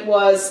out, but it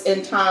was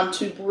in time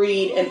to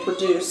breed and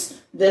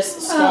produce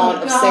this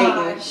spawn of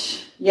Satan.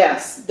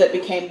 Yes, that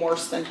became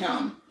worse than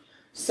him.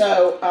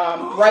 So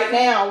right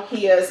now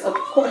he is, of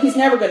course, he's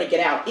never going to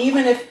get out.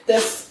 Even if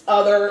this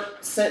other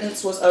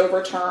sentence was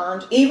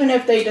overturned, even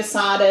if they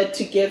decided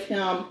to give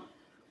him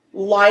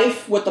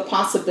life with the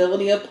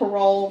possibility of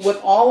parole, with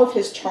all of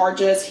his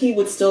charges, he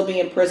would still be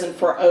in prison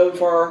for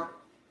over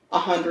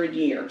 100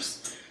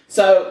 years.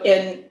 So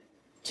in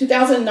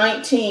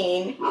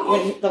 2019,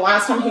 when the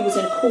last time he was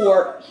in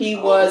court, he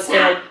was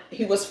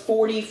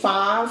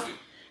 45.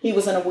 He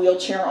was in a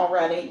wheelchair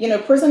already. You know,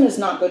 prison is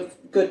not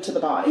good to the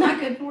body. Not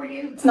good for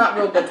you. It's not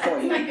real good for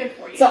you. It's not good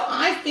for you. So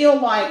I feel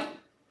like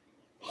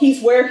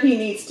he's where he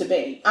needs to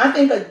be. I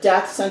think a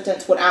death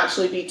sentence would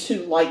actually be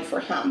too light for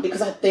him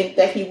because I think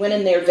that he went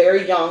in there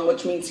very young,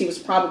 which means he was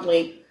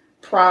probably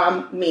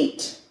prime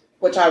meat,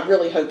 which I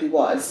really hope he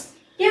was.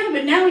 Yeah,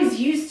 but now he's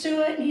used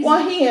to it. He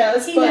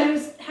is. He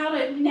knows how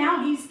to,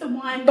 now he's the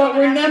one. But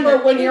remember,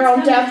 when you're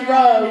on death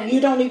row, you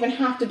don't even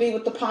have to be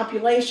with the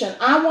population.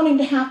 I want him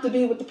to have to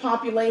be with the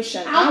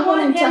population. I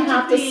want him to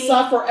have to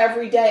suffer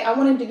every day. I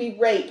want him to be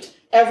raped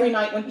every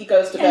night when he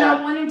goes to bed. And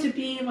I want him to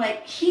be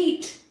like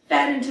heat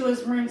fed into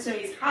his room so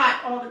he's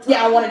hot all the time.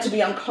 Yeah, I want it to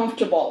be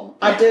uncomfortable.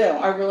 Yeah. I do.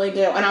 I really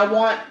do. And I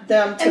want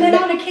them to... And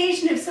then on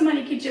occasion, if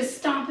somebody could just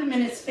stomp him in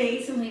his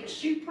face and leave a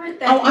shoe print,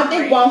 that'd be I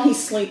think while he's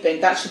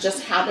sleeping, that should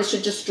just happen. It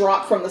should just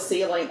drop from the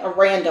ceiling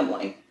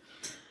randomly.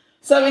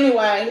 So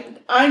anyway,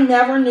 I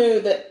never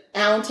knew that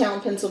Allentown,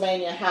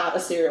 Pennsylvania had a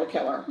serial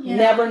killer. Yeah.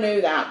 Never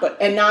knew that.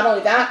 And not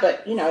only that,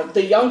 but, you know,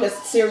 the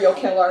youngest serial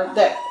killer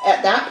that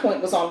at that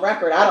point was on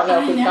record. I don't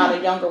know if we've got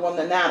a younger one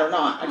than that or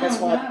not. I guess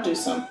we'll have to do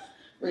some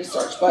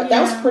research, but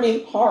that was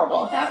pretty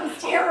horrible. That was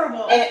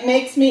terrible. And it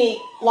makes me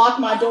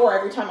lock my door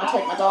every time I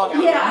take my dog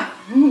out. Yeah.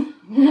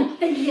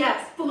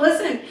 Yes. But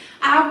listen,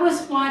 I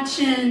was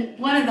watching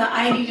one of the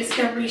ID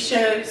Discovery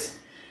shows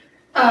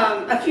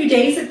a few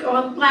days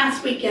ago,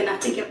 last weekend I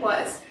think it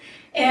was,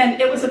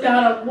 and it was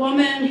about a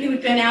woman who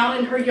had been out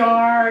in her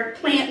yard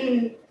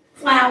planting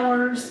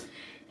flowers,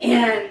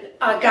 and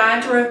a guy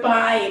drove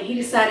by and he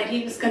decided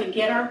he was going to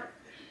get her.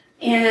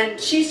 And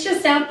she's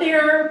just out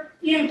there,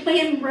 you know,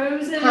 planting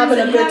roses.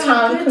 Having a good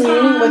time,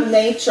 communing with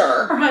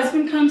nature. Her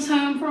husband comes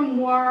home from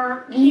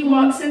work. Mm-hmm. He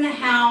walks in the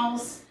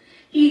house.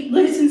 He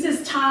loosens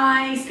his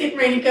tie. He's getting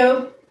ready to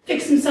go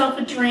fix himself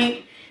a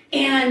drink.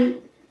 And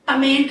a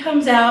man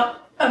comes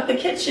out of the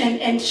kitchen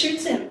and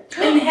shoots him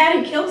in the head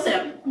and kills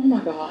him. Oh,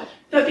 my God.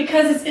 But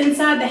because it's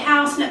inside the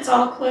house and it's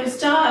all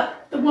closed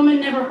up, the woman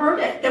never heard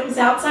it. That was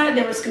outside.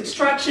 There was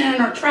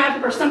construction or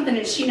traffic or something,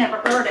 and she never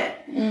heard it.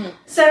 Mm.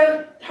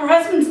 So her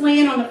husband's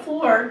laying on the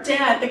floor,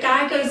 dead. The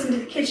guy goes into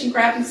the kitchen,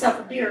 grabs himself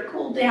a beer,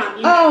 cool down.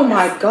 You know,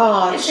 my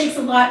gosh. It takes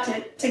a lot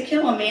to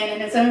kill a man in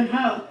his own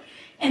home.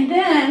 And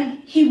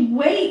then he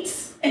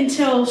waits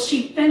until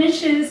she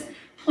finishes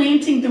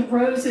planting the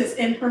roses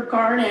in her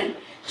garden.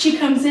 She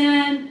comes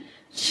in.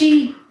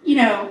 She, you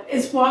know,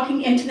 is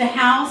walking into the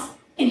house.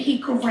 And he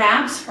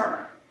grabs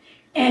her,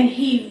 and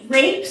he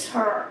rapes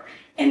her,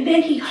 And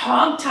then he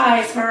hog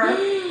ties her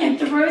and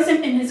throws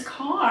him in his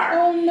car.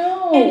 Oh,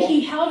 no. And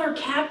he held her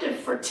captive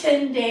for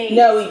 10 days.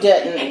 No, he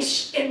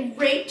didn't. And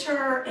raped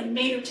her and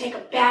made her take a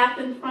bath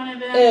in front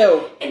of him.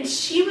 Ew. And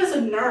she was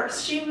a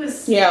nurse. She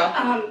was,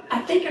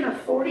 I think, in her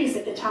 40s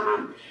at the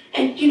time.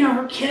 And,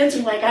 her kids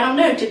were like, I don't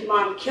know, did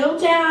mom kill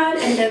dad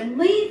and then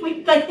leave?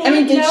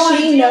 Did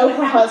she know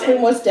her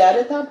husband was dead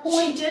at that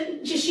point?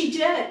 She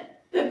did.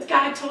 The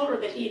guy told her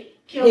that he had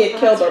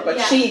killed her, but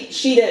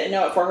she didn't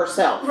know it for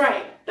herself.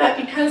 Right. But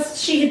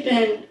because she had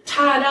been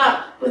tied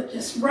up with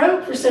this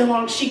rope for so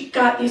long, she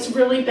got these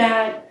really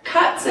bad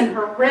cuts in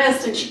her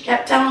wrist, and she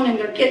kept telling him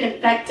they're getting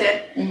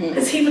infected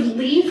because he would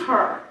leave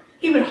her.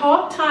 He would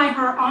hog tie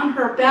her on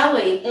her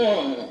belly,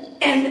 and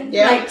and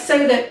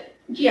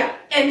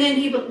then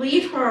he would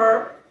leave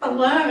her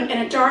alone in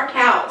a dark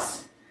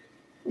house,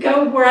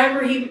 go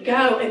wherever he would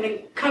go, and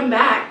then come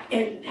back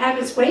and have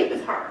his way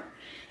with her.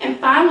 And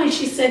finally,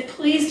 she said,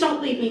 "Please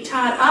don't leave me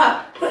tied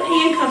up. Put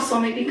handcuffs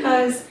on me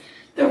because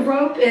the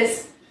rope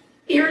is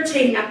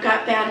irritating. I've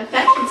got bad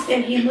infections."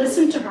 And he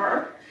listened to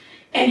her,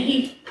 and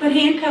he put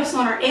handcuffs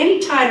on her, and he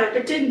tied her,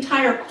 but didn't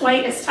tie her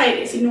quite as tight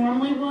as he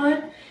normally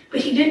would.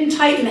 But he didn't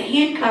tighten the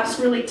handcuffs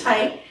really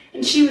tight,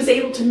 and she was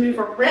able to move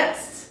her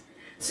wrists.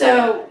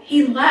 So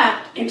he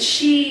left, and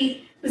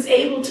she was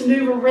able to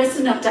move her wrists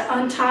enough to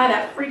untie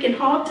that freaking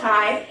hog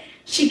tie.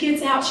 She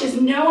gets out. She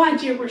has no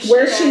idea where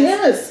she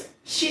is.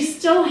 She's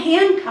still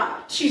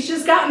handcuffed. She's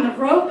just gotten the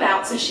rope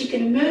out so she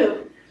can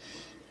move.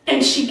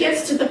 And she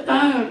gets to the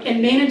phone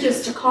and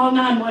manages to call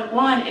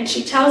 911, and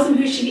she tells him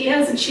who she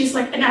is, and she's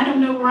like, "And I don't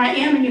know where I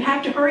am, and you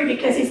have to hurry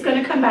because he's going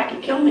to come back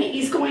and kill me.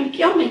 He's going to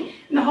kill me."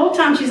 And the whole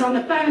time she's on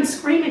the phone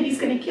screaming, "He's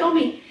going to kill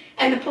me."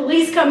 And the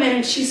police come in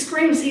and she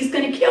screams, "He's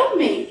going to kill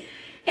me."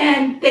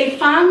 And they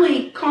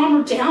finally calm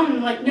her down and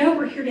are like, "No,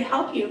 we're here to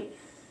help you."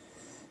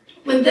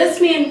 When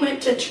this man went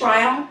to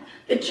trial,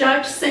 the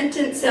judge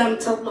sentenced him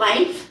to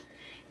life.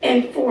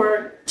 And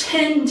for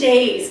 10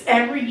 days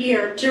every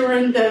year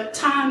during the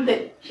time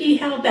that he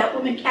held that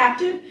woman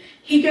captive,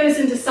 he goes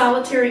into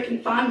solitary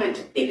confinement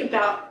to think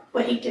about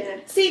what he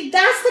did. See,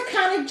 that's the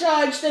kind of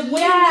judge that we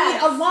need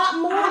a lot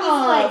more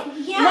of.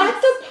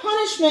 Let the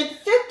punishment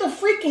fit the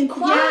freaking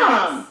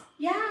crime.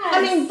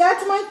 Yes.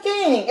 That's my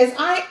thing.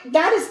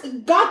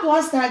 God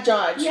bless that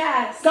judge.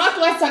 Yes. God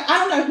bless that. I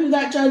don't know who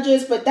that judge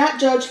is, but that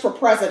judge for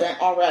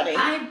president already.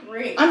 I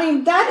agree.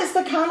 That is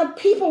the kind of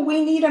people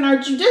we need in our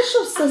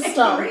judicial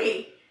system. I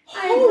agree.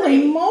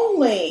 Holy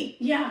moly.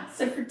 Yeah,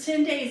 so for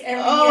 10 days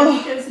every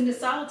year he goes into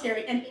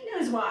solitary, and he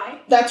knows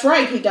why. That's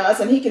right, he does,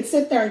 and he can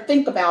sit there and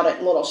think about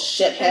it, little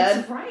shithead.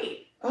 That's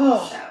right.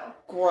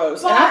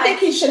 Gross. And I think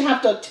he should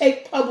have to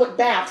take public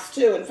baths,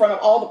 too, in front of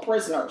all the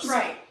prisoners.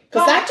 Right.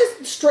 Because that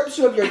just strips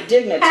you of your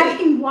dignity.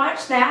 Having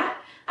watched that,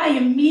 I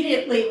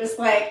immediately was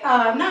like,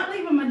 I'm not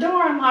leaving my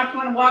door unlocked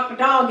when I walk my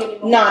dog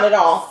anymore. Not at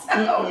all.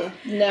 So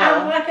no.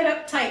 I lock it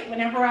up tight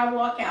whenever I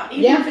walk out,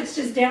 even if it's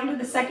just down to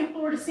the second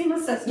floor to see my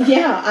sister.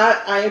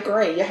 Yeah, I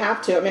agree. You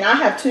have to. I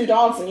have 2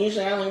 dogs, and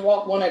usually I only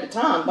walk one at a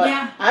time, but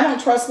I don't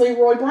trust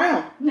Leroy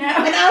Brown. No.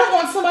 And I don't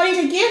want somebody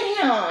to get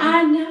him.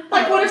 I know.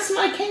 What if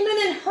somebody came in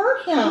and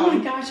hurt him? Oh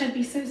my gosh, I'd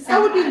be so sad. I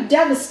would be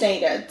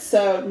devastated.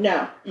 So,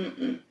 no.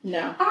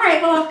 No. All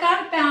right, well, I've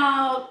got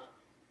about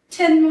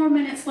 10 more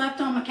minutes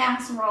left on my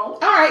casserole. All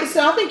right,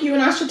 so I think you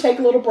and I should take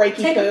a little breaky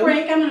Take a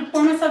break. I'm going to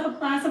pour myself a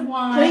glass of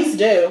wine. Please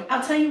do.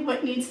 I'll tell you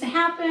what needs to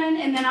happen,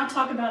 and then I'll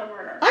talk about a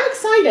murder. I'm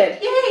excited.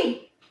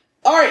 Yay!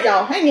 All right,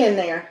 y'all, hang in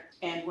there.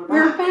 And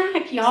we're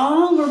back,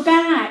 y'all. We're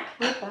back.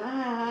 We're back.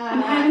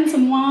 I'm having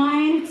some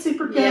wine. It's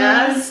super good.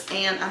 Yes,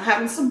 and I'm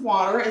having some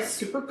water. It's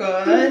super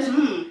good.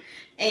 Mm-hmm.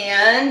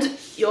 And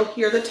you'll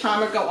hear the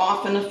timer go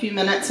off in a few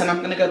minutes, and I'm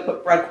going to go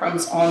put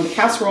breadcrumbs on the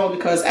casserole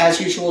because, as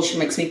usual, she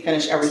makes me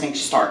finish everything she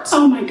starts.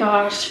 Oh, my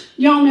gosh.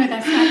 Y'all know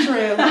that's not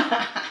true.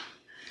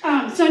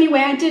 So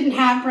anyway, I didn't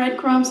have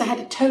breadcrumbs. I had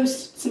to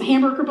toast some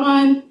hamburger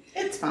bun.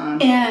 It's fine.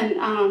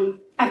 And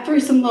I threw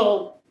some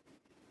little,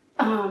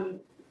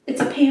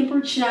 it's a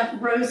Pampered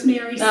Chef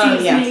rosemary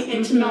seasoning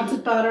into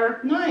melted butter.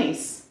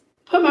 Nice.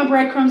 Put my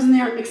breadcrumbs in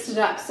there and mixed it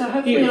up. So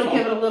hopefully it'll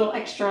give it a little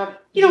extra.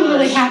 You don't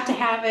really have to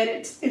have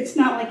it. It's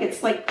not like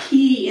it's like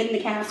key in the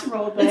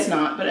casserole. But it's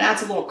not, but it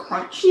adds a little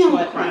crunch to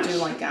it. I do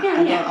like that.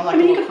 Yeah, I like a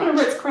little crunch. You could put a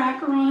Ritz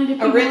cracker on it if you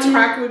want. A Ritz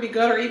cracker would be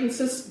good, or even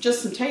just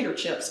some tater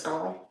chips,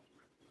 girl.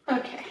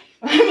 Okay.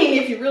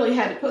 If you really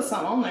had to put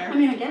something on there.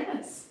 I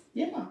guess.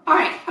 Yeah. All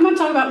right, I'm going to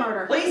talk about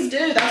murder. Please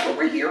do. That's what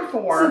we're here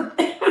for.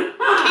 Keep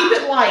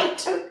it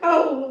light.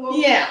 Oh.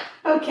 Yeah.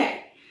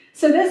 Okay.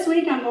 So this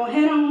week I'm going to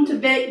head on to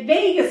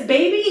Vegas,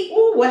 baby.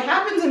 Ooh, what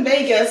happens in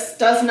Vegas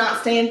does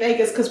not stay in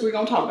Vegas because we're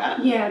going to talk about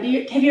it. Yeah.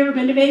 Have you ever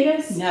been to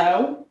Vegas?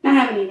 No. I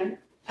haven't either.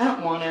 I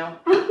don't want to.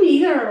 I don't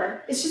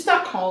either. It's just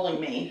not calling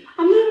me.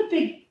 I'm not a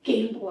big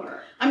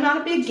gambler. I'm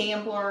not a big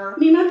gambler.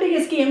 My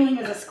biggest gambling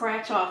is a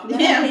scratch off.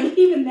 And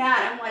even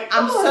that, I'm like,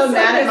 I'm so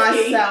mad at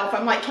myself.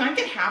 I'm like, can I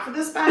get half of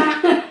this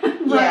back?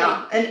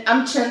 Yeah, and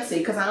I'm chintzy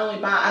because I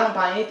don't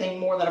buy anything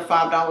more than a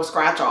 $5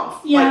 scratch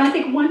off. Yeah, I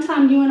think one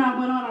time you and I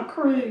went on a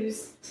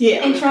cruise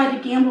and tried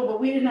to gamble, but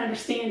we didn't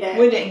understand it.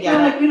 We didn't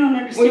get it. We don't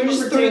understand. We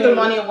just threw the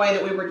money away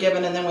that we were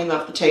given, and then we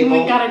left the table.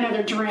 And we got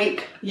another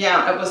drink.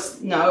 Yeah, it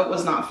was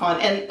not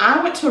fun. And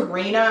I went to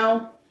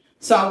Reno,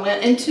 so I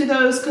went into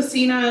those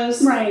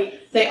casinos. Right.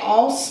 They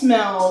all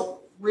smell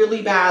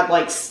really bad,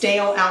 like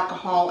stale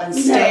alcohol and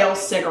stale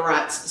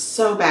cigarettes.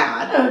 So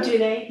bad. Oh, do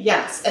they?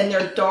 Yes, and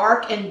they're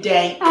dark and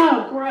dank.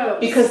 Oh, gross.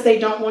 Because they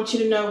don't want you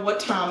to know what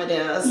time it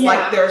is.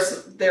 Yeah. Like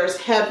there's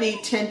heavy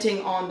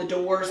tinting on the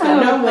doors. There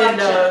are no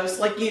windows.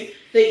 Like you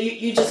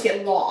just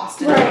get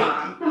lost in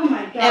time. Oh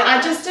my god. And I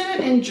just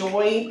didn't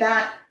enjoy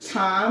that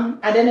time.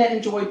 I didn't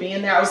enjoy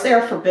being there. I was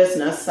there for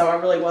business, so I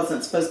really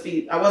wasn't supposed to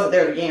be. I wasn't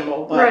there to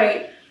gamble, but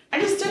I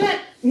just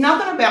didn't.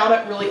 Nothing about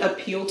it really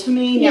appealed to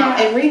me. Now,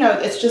 in Reno,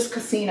 it's just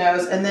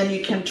casinos, and then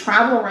you can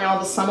travel around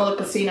to some of the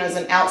casinos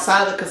and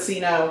outside of the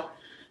casino,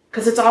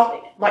 because it's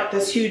all like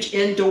this huge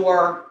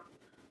indoor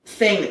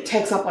thing that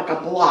takes up like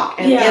a block.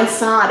 And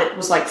inside, it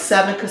was like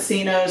 7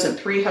 casinos and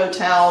 3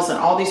 hotels and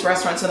all these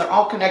restaurants, and they're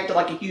all connected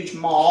like a huge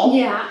mall.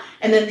 Yeah.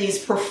 And then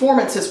these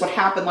performances would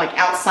happen like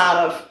outside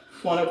of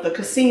one of the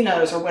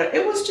casinos or what.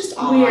 It was just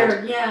odd.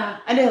 Weird, yeah.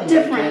 I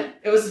didn't like it.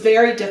 It was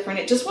very different.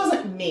 It just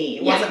wasn't me.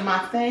 It wasn't my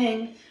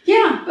thing.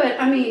 Yeah, but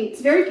I mean,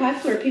 it's very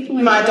popular. People.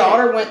 My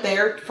daughter went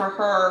there for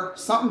her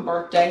something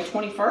birthday,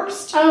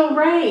 21st. Oh,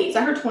 right. Is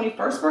that her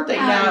 21st birthday?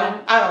 No,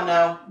 I don't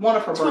know. One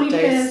of her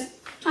birthdays.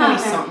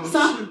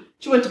 20-something.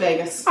 She went to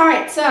Vegas. All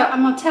right, so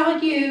I'm going to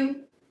tell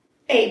you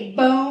a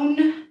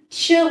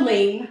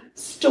bone-chilling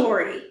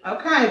story.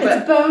 Okay,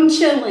 it's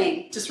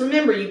bone-chilling. Just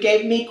remember, you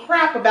gave me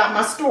crap about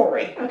my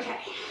story. Okay.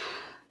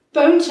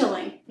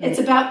 Bone-chilling. It's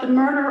about the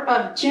murder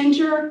of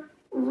Ginger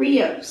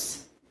Rios.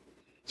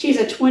 She's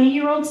a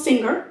 20-year-old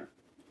singer.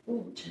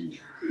 Oh,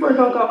 Ginger. We're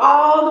going to go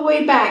all the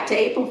way back to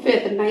April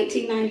 5th of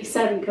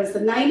 1997 because the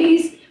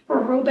 90s were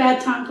a real bad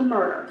time for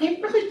murder.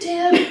 They really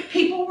did.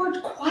 People were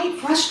quite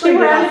frustrated.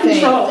 They were out of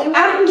control.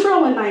 Out of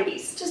control in the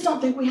 90s. Just don't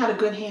think we had a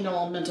good handle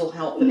on mental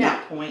health at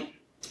that point.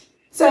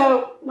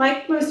 So,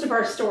 like most of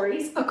our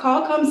stories, a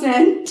call comes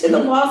in to the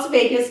Las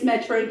Vegas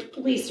Metro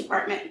Police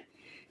Department.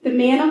 The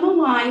man on the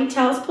line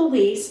tells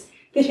police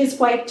that his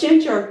wife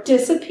Ginger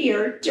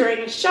disappeared during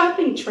a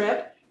shopping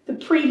trip the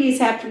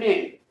previous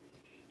afternoon.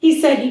 He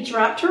said he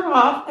dropped her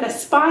off at a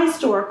spy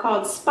store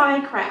called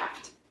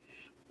Spycraft,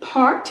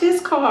 parked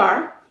his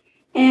car,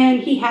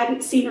 and he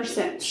hadn't seen her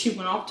since. She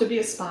went off to be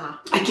a spy.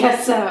 I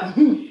guess so.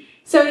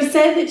 So he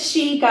said that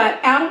she got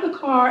out of the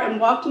car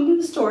and walked into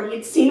the store. He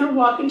had seen her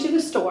walk into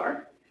the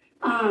store.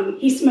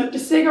 He smoked a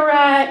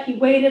cigarette. He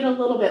waited a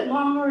little bit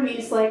longer, and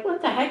he's like,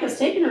 what the heck is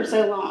taking her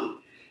so long?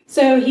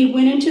 So he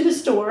went into the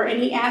store,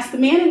 and he asked the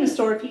man in the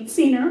store if he'd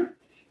seen her.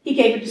 He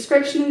gave a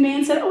description, and the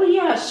man said, oh,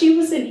 yeah, she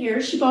was in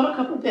here. She bought a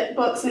couple of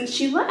books, and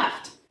she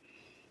left.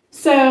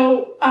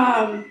 So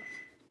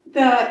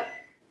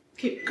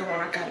Keep going.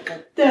 I got to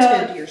go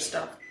tend to your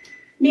stuff.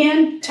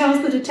 Man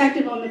tells the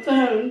detective on the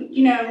phone,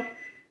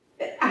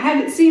 I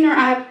haven't seen her.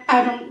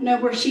 I don't know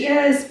where she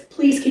is.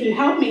 Please, can you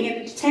help me?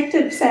 And the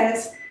detective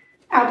says,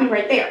 I'll be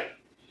right there.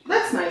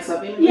 That's nice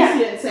of him. Yeah. He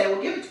didn't say,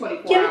 well, give it 24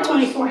 hours. Give it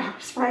 24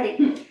 hours,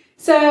 right.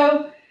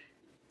 So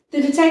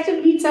the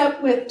detective meets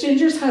up with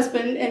Ginger's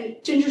husband, and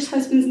Ginger's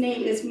husband's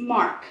name is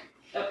Mark.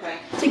 Okay.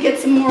 To get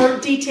some more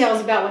details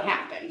about what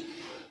happened.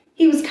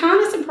 He was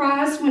kind of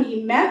surprised when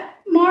he met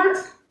Mark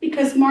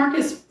because Mark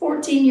is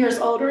 14 years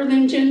older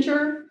than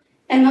Ginger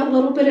and a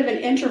little bit of an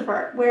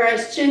introvert,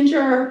 whereas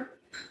Ginger,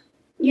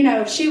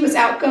 she was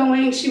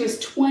outgoing. She was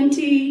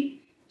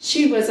 20.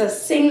 She was a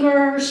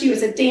singer. She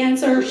was a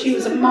dancer. She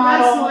was a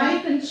model.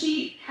 Life, and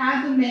she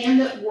had the man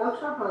that worked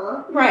for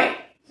her. Right.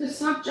 So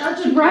it's not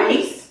judging.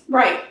 Right.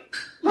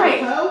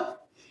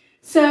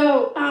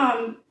 So,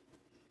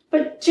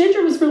 but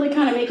Ginger was really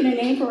kind of making a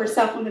name for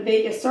herself on the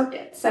Vegas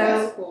circuit. So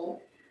that's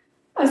cool.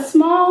 A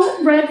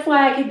small red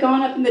flag had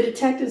gone up in the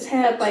detective's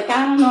head, like,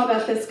 I don't know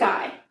about this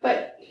guy.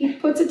 But he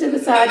puts it to the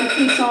side and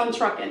keeps on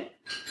trucking.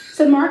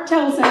 So Mark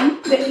tells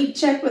him that he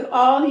checked with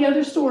all the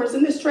other stores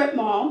in the strip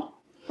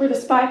mall where the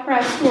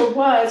Spycraft store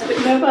was,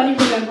 but nobody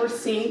remembers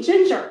seeing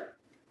Ginger.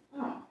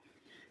 Oh.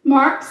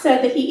 Mark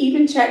said that he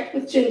even checked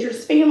with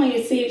Ginger's family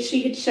to see if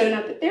she had shown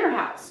up at their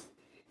house.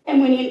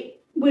 And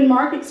when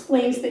Mark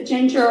explains that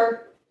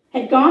Ginger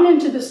had gone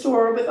into the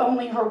store with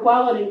only her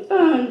wallet and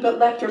phone, but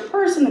left her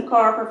purse in the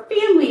car, her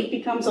family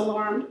becomes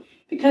alarmed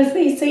because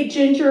they say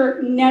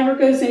Ginger never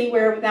goes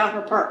anywhere without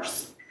her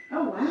purse.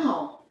 Oh,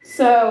 wow.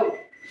 So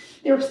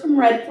there were some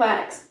red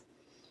flags.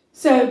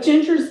 So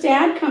Ginger's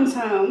dad comes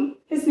home.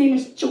 His name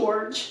is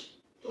George.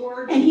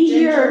 And he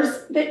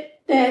hears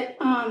that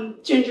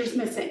Ginger's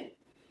missing.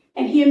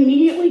 And he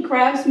immediately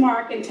grabs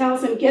Mark and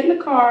tells him, get in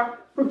the car,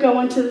 we're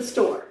going to the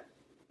store.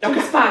 To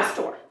the spy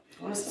store.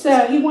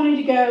 So he wanted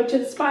to go to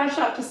the spy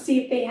shop to see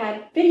if they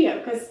had video,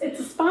 because it's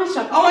a spy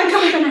shop. Oh my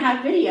God. They're going to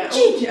have video.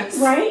 Genius.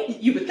 Right?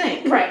 You would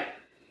think. Right.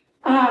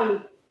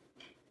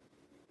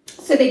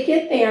 So they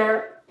get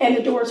there, and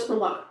the doors were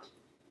locked.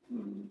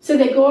 So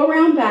they go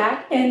around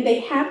back, and they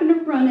happen to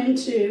run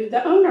into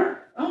the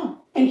owner. Oh.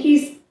 And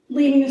he's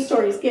leaving the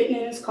store. He's getting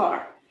in his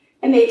car.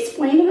 And they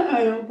explain to the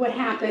owner what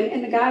happened.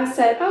 And the guy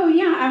said, oh,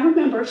 yeah, I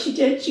remember. She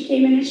did. She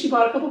came in and she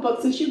bought a couple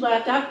books and she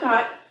left. I've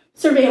got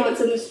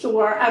surveillance in the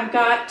store. I've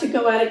got to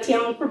go out of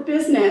town for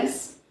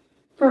business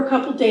for a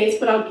couple days,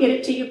 but I'll get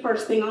it to you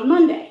first thing on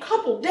Monday.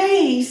 Couple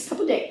days?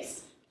 Couple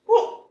days.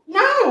 Well,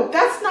 no,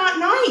 that's not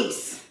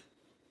nice.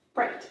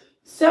 Right.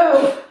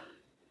 So...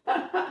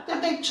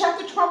 Did they check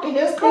the trunk of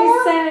his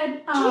car?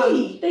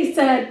 They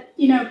said,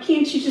 you know,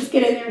 can't you just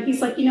get in there? And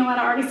he's like, you know what,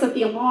 I already set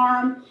the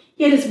alarm.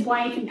 He had his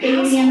wife and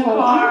baby in the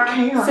car. I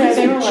don't care. So He's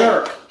they a were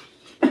jerk.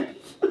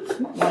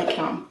 Like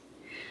him.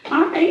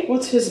 All right.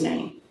 What's his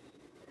name?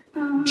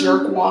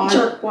 Jerkwad?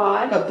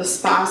 Jerkwad. Of the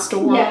spy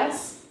store?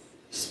 Yes.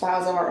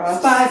 Spies Are Us?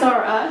 Spies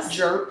Are Us.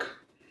 Jerk.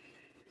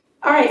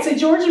 All right, so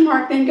George and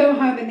Mark then go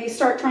home and they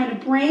start trying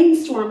to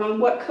brainstorm on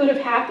what could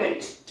have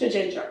happened to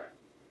Ginger.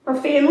 Her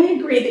family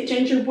agreed that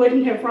Ginger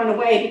wouldn't have run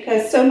away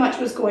because so much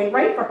was going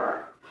right for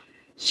her.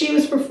 She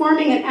was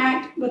performing an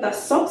act with a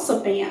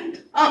salsa band.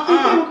 They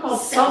were called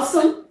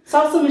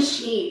salsa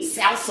machine.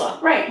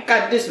 Salsa. Right.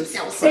 Gotta do some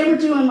salsa. They were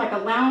doing like a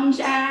lounge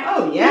act.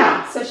 Oh,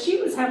 yeah. So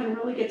she was having a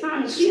really good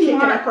time. She's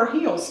kicking up her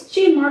heels.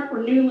 She and Mark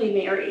were newly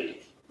married.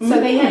 So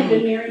they hadn't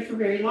been married for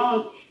very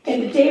long.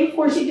 And the day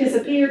before she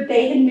disappeared,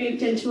 they had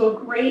moved into a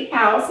great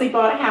house. They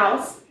bought a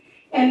house.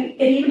 And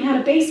it even had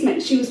a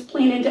basement. She was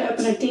planning to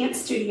open a dance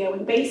studio in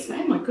the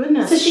basement. Oh, my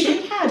goodness. So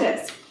she had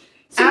this.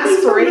 So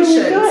aspirations.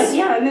 Really good.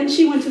 Yeah, and then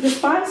she went to the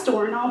spy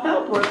store and all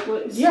hell broke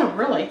loose. Yeah,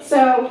 really.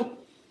 So,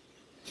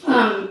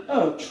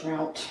 oh,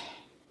 Trout.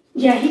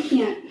 Yeah, he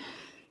can't.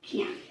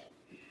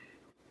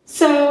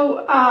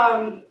 So,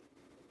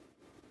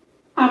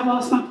 I've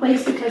lost my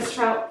place because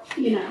Trout,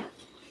 you know.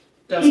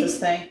 Does his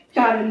thing.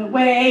 Got in the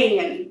way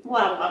and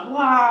blah, blah,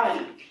 blah.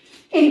 And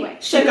anyway.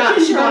 She got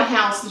a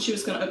house and she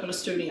was going to open a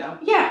studio.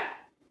 Yeah.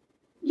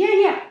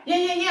 Yeah.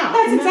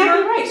 That's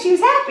exactly right. She was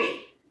happy.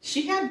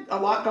 She had a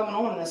lot going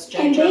on in this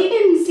Ginger. And they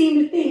didn't seem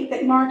to think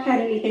that Mark had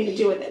anything to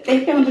do with it.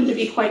 They found him to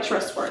be quite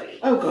trustworthy.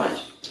 Oh, good.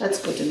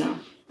 That's good to know.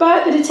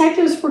 But the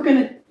detectives felt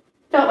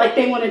like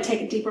they wanted to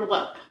take a deeper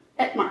look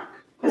at Mark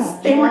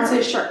because they weren't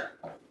so sure.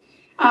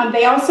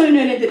 They also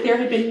noted that there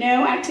had been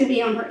no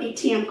activity on her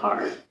ATM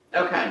card.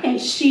 Okay. And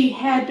she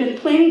had been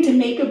planning to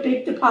make a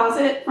big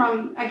deposit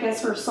from, I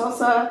guess, her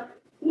salsa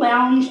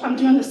lounge. I'm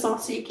doing the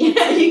salsa. You can't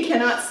see. You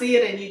cannot see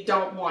it and you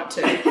don't want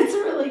to. It's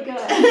really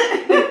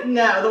good.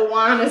 No, the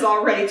wine is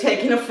already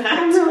taking effect.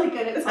 I'm really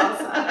good at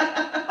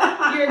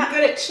salsa. You're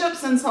good at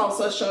chips and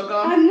salsa, sugar.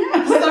 I know.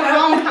 It's the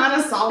wrong kind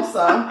of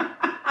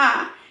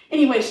salsa.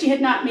 Anyway, she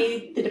had not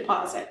made the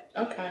deposit.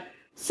 Okay.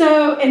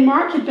 So, and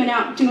Mark had been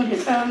out doing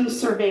his own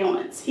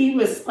surveillance. He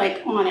was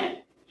like on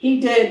it. He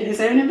did his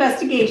own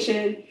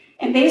investigation.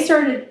 And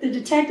the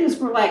detectives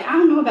were like, I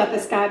don't know about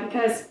this guy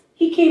because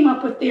he came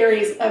up with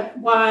theories of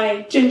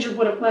why Ginger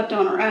would have left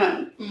on her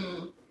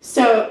own.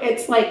 So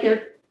it's like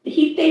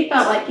they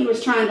felt like he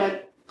was trying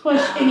to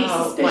push any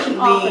suspicion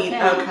off of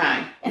him.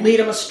 Okay. And lead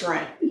him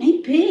astray.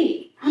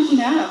 Maybe.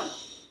 I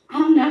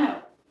don't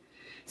know.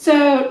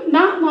 So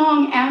not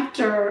long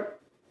after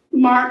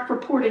Mark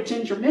reported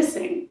Ginger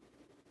missing,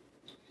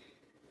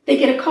 they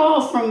get a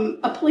call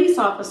from a police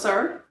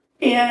officer,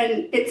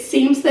 and it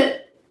seems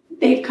that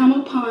they've come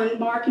upon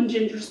Mark and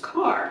Ginger's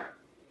car,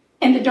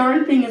 and the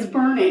darn thing is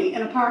burning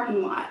in a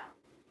parking lot.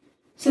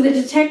 So the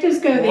detectives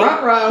go there.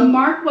 Ruh-roh.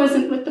 Mark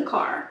wasn't with the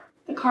car.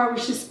 The car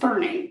was just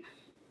burning.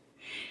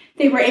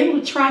 They were able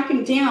to track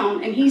him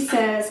down, and he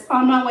says,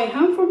 on my way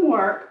home from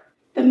work,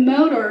 the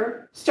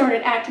motor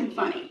started acting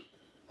funny.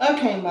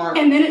 Okay, Mark.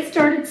 And then it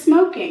started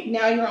smoking.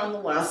 Now you're on the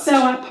list. So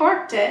I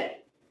parked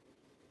it,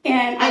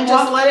 and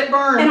just let it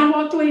burn. And I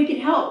walked away to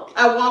get help.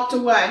 I walked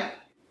away.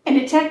 And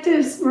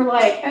detectives were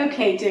like,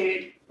 okay,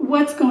 dude,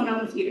 what's going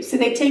on with you? So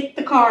they take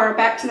the car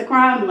back to the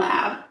crime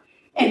lab,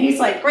 and he's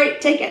like,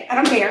 great, take it. I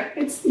don't care.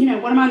 It's,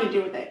 what am I going to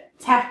do with it?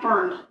 It's half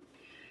burned.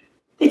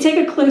 They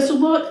take a closer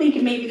look,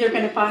 thinking maybe they're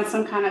going to find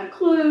some kind of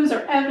clues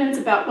or evidence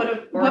about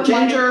what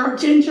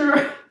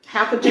ginger.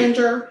 Half a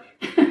ginger.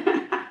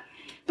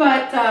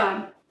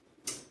 But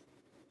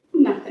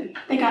nothing.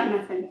 They got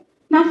nothing.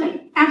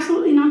 Nothing.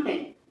 Absolutely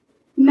nothing.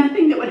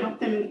 Nothing that would help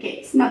them in the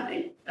case.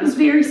 Nothing. It was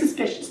very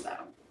suspicious, though.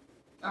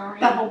 All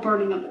right. That whole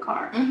burning of the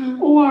car.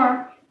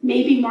 Or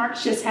maybe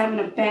Mark's just having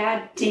a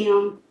bad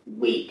damn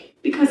week,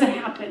 because it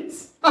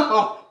happens.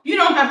 Oh, you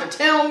don't have to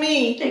tell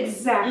me.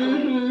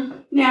 Exactly.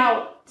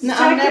 Now,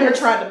 I never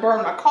tried to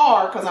burn my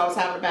car because I was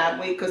having a bad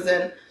week, because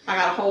then I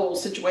got a whole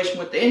situation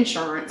with the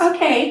insurance.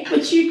 Okay,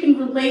 but you can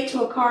relate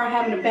to a car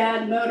having a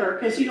bad motor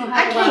because you don't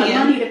have a lot of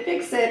money to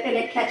fix it and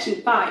it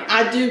catching fire.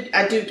 I do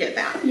get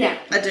that. Yeah.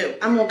 I do.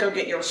 I'm going to go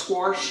get your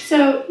squash.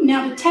 So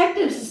now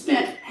detectives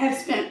have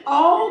spent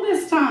all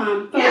this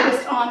time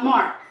focused on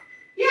Mark.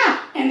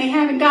 Yeah. And they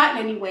haven't gotten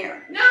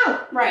anywhere.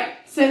 No. Right.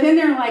 So then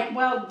they're like,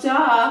 well,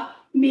 duh,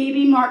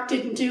 maybe Mark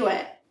didn't do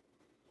it.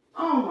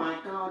 Oh my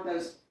God,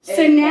 those.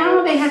 So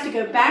now they have to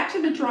go back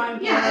to the drawing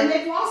board. Yeah, and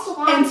they've lost a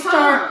lot of time. And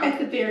start at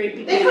the very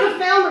beginning. They could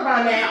have found her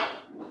by now.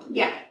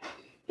 Yeah.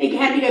 They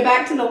had to go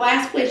back to the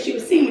last place she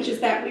was seen, which is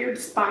that weird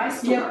spy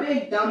store. Yeah,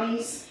 big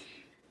dummies.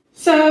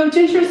 So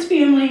Ginger's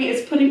family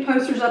is putting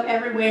posters up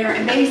everywhere,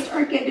 and they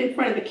start getting in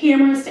front of the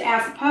cameras to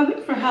ask the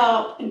public for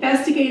help.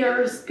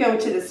 Investigators go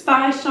to the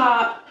spy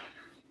shop.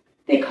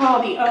 They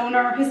call the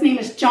owner. His name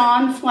is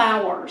John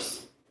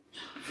Flowers.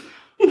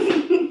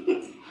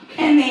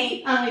 And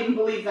I don't even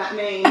believe that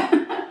name.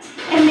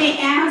 And they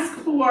ask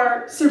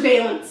for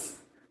surveillance.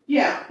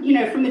 Yeah.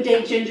 From the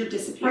day Ginger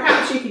disappeared.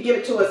 Perhaps you could give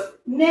it to us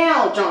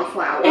now, John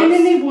Flowers. And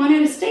then they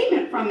wanted a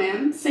statement from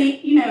him,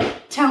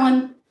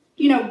 telling,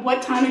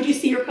 what time did you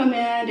see her come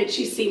in? Did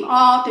she seem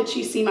off? Did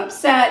she seem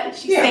upset? Did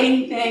she say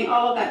anything?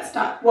 All of that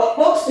stuff. What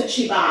books did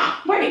she buy?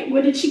 Right.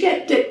 What did she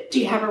get? Do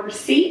you have a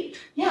receipt?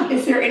 Yeah.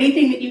 Is there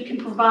anything that you can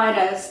provide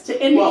us to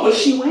indicate? What was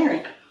she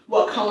wearing?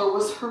 What color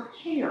was her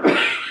hair?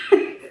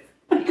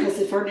 Because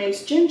if her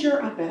name's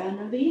Ginger, I bet I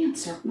know the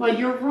answer. Well,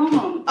 you're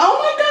wrong. Oh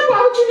my God,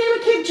 why would you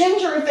name a kid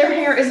Ginger if their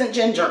hair isn't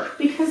ginger?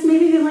 Because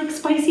maybe they like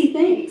spicy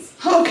things.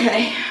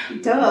 Okay.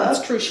 Duh.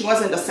 That's true. She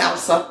was into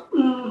salsa.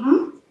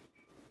 Mm-hmm.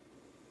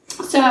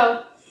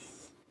 So,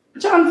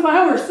 John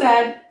Flowers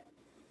said,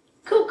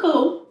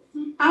 cool,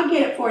 I'll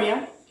get it for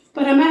you,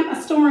 but I'm at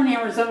my store in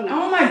Arizona.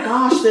 Oh my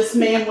gosh, this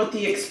man with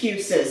the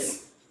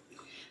excuses.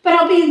 But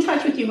I'll be in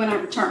touch with you when I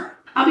return.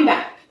 I'll be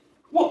back.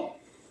 Well,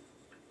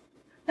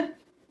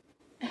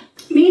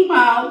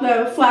 Meanwhile,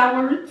 though,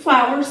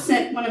 Flowers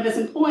sent one of his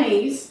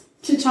employees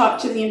to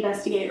talk to the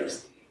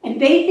investigators,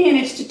 and they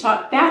managed to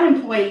talk that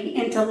employee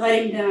into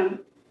letting them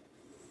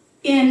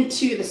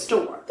into the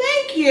store.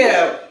 Thank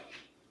you.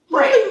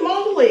 Holy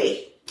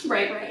moly.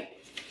 Right.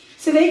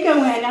 So they go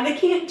in. Now, they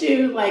can't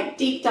do,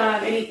 deep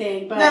dive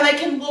anything, but... Now, they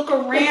can look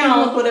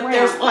around, but if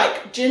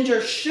there's,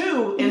 Ginger's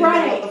shoe in the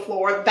middle of the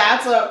floor,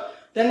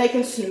 then they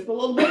can snoop a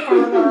little bit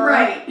further.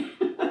 Right.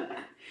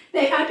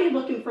 I'd be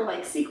looking for,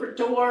 secret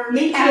doors,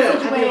 Me too.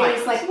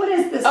 passageways, what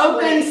is this Open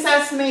place?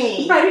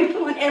 sesame. Right, I'd be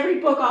pulling every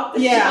book off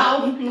the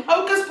shelf. Mm-hmm.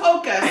 Hocus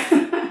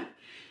pocus.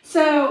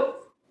 So,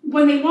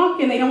 when they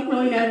walk in, they don't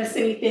really notice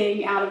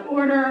anything out of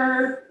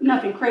order,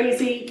 nothing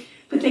crazy.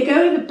 But they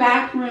go to the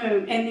back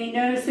room and they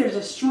notice there's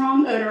a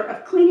strong odor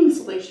of cleaning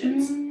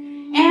solutions.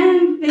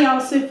 And they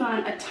also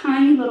find a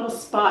tiny little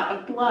spot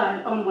of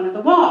blood on one of the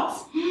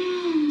walls.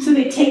 So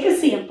they take a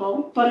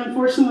sample, but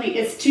unfortunately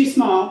it's too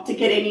small to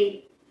get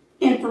any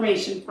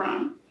information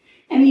from.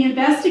 And the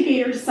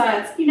investigator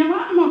decides, you know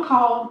what, I'm going to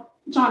call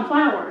John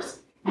Flowers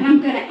and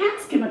I'm going to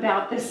ask him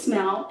about this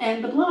smell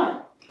and the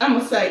blood. I'm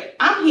going to say,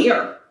 I'm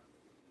here.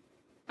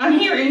 I'm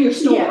here in your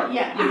store.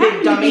 Yeah. You I big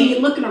happened dummy. to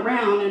be looking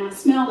around and I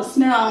smelled a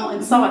smell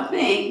and saw a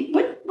thing.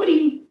 What do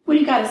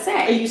you got to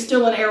say? Are you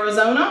still in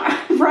Arizona?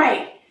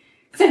 Right.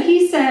 So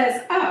he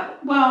says, oh,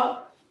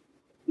 well,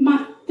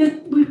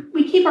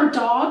 we keep our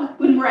dog,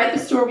 when we're at the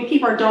store, we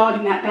keep our dog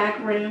in that back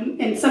room.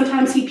 And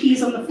sometimes he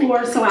pees on the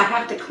floor, so I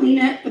have to clean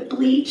it with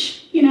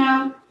bleach,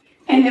 And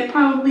that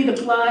probably the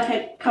blood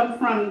had come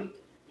from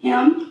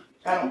him.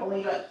 I don't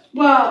believe it.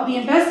 Well, the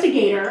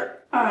investigator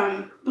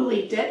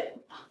believed it.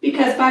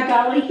 Because, by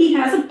golly, he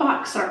has a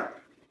boxer.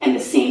 And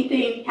the same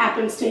thing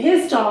happens to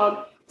his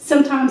dog.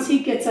 Sometimes he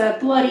gets a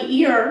bloody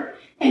ear,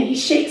 and he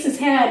shakes his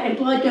head, and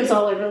blood goes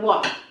all over the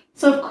wall.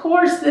 So, of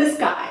course, this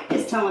guy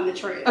is telling the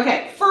truth.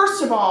 Okay,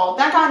 first of all,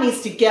 that guy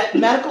needs to get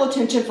medical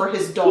attention for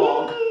his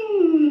dog.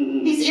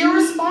 He's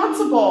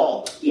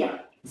irresponsible. Yeah.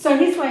 So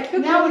he's like, okay.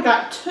 Now we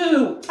got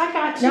two. I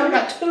got you. Now we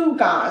got two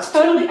guys.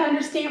 Totally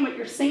understand what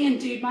you're saying,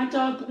 dude. My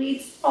dog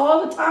bleeds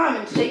all the time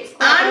and shakes.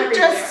 I'm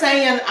just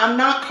saying, I'm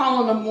not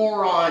calling them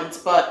morons,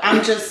 but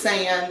I'm just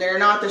saying they're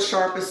not the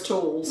sharpest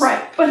tools.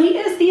 Right. But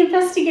the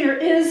investigator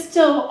is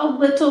still a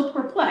little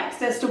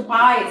perplexed as to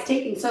why it's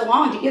taking so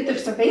long to get their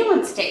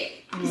surveillance tape.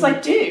 He's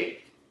like, dude,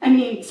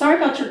 sorry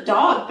about your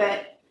dog,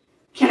 but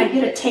can I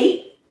get a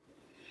tape?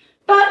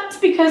 But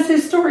because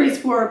his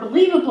stories were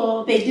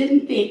believable, they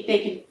didn't think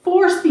they could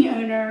force the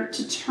owner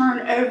to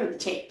turn over the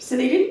tape. So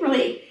they didn't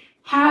really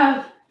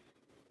have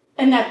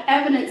enough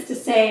evidence to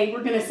say,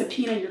 we're going to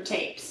subpoena your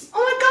tapes. Oh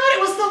my God,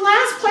 it was the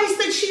last place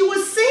that she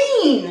was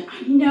seen.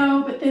 I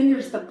know, but then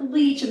there's the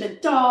bleach and the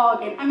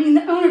dog. And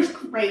the owner's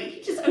great.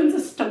 He just owns a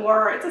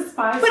store. It's a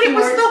spy store. But it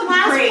was the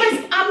last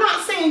place. I'm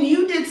not saying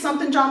you did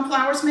something, John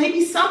Flowers.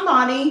 Maybe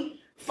somebody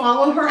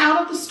followed her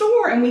out of the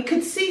store and we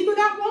could see who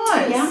that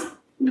was. Yeah.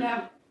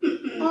 No.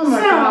 Oh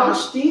my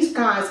gosh, these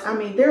guys,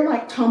 they're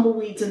like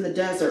tumbleweeds in the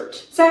desert.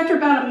 So after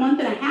about a month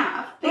and a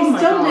half, they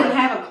still didn't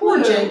have a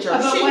clue. Poor Ginger.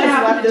 About she what has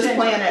happened left to this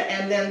Ginger. planet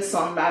and then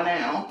some by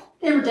now.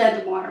 They were dead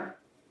in the water.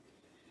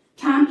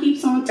 Time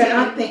keeps on ticking. And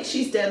I think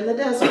she's dead in the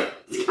desert.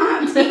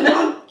 Time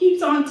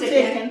keeps on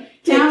ticking.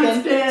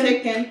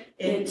 Ticking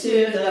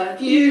into the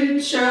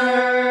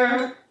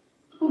future.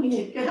 Oh, we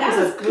did good. That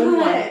was a good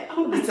one.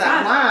 Oh my That's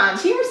that line.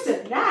 Cheers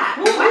to that.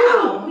 Ooh,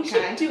 wow. We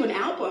should do an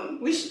album.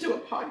 We should do a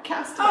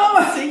podcast Oh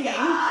about my singing.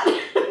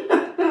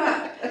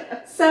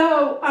 God.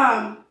 So,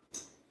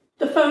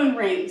 the phone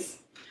rings.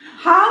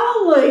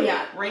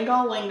 Hallelujah.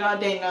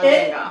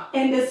 Ringa-linga-dinga-linga.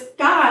 And this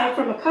guy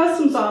from a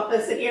customs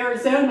office in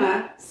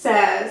Arizona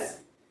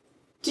says,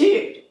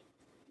 dude,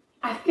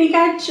 I think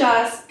I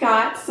just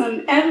got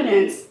some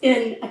evidence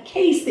in a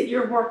case that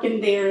you're working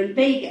there in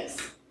Vegas.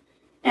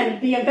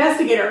 And the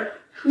investigator,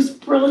 who's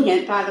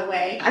brilliant, by the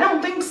way. I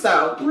don't think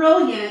so.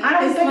 Brilliant. I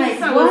don't think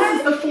so. What? This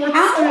is the fourth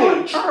How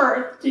stage. on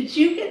earth did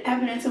you get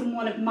evidence in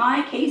one of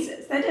my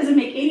cases? That doesn't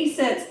make any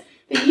sense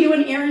that you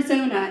in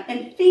Arizona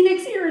and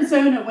Phoenix,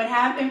 Arizona would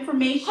have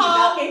information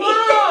about anything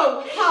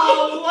Hello.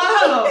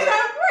 that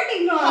I'm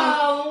working on.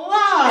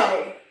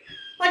 Hello.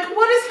 Like,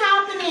 what is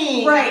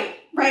happening? Right.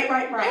 Oh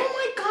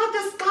my God,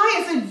 this guy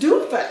is a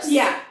doofus.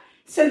 Yeah.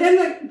 So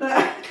then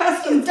the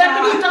customs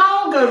deputy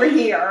dog over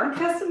here. The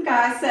custom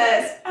guy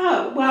says,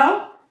 "Oh,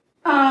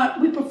 well,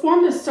 we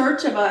performed a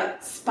search of a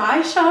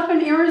spy shop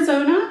in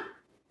Arizona,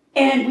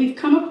 and we've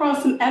come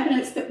across some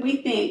evidence that we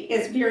think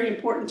is very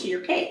important to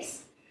your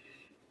case."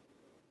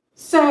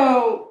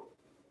 So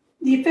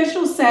the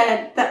official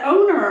said the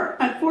owner,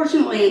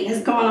 unfortunately,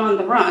 has gone on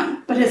the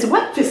run, but his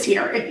wife is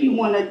here. If you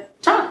want to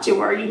talk to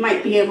her, you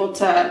might be able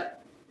to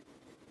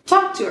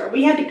talk to her.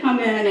 We had to come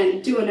in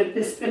and do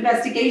this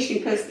investigation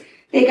because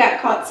they got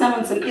caught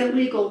selling some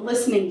illegal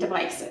listening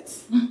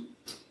devices.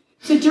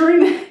 So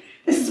during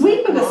the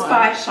sweep of the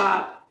spy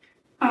shop,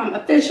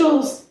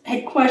 officials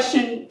had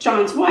questioned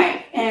John's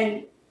wife,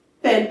 and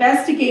the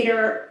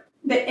investigator,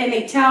 and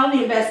they tell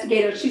the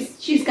investigator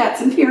she's got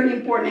some very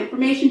important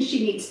information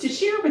she needs to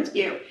share with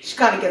you. She's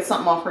got to get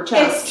something off her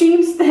chest. It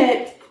seems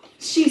that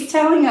she's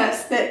telling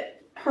us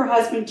that her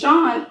husband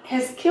John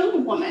has killed a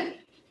woman.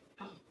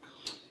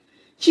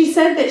 She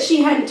said that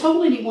she hadn't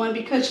told anyone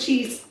because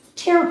she's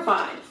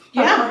terrified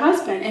of her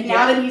husband. And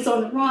now that he's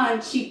on the run,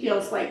 she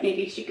feels like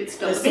maybe she could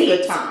spill the beans.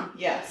 It's a good time,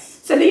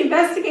 yes. So the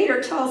investigator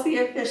tells the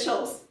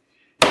officials,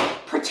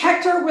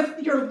 "Protect her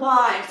with your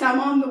lives. I'm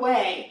on the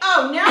way."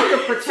 Oh, now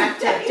you're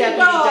protected,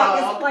 Deputy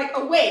Dog. It's like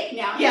awake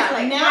now. Yeah,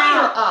 like, now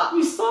you're up.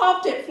 You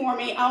solved it for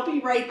me. I'll be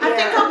right there. I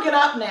think I'll get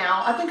up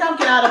now. I think I'll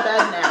get out of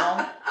bed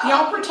now.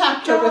 Y'all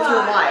protect her with your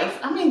life.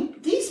 I mean,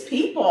 these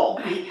people.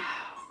 I know.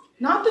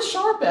 Not the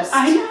sharpest.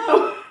 I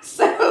know.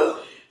 So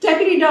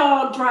Deputy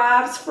Dog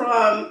drives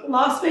from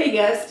Las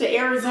Vegas to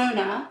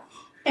Arizona,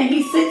 and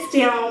he sits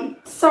down.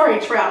 Sorry,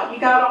 Trout, you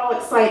got all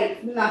excited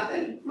for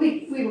nothing.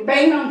 We were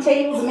banging on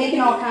tables and making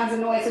all kinds of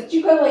noise, but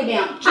you go lay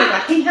down.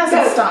 He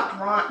hasn't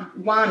stopped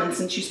whining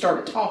since you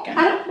started talking.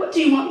 What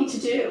do you want me to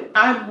do?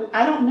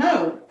 I don't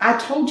know. I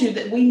told you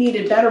that we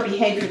needed better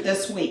behavior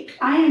this week.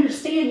 I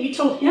understand. You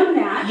told him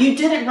that. You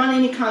didn't run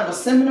any kind of a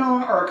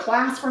seminar or a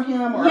class for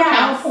him or a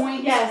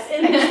PowerPoint? Yes,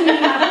 in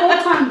between my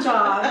full-time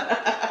job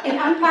and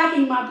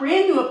unpacking my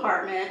brand new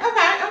apartment.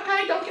 Okay.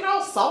 Don't get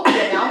all salty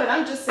about it.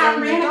 I'm just saying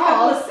I ran a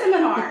couple of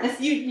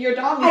seminars. Your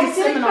dog needs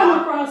a seminar. I did come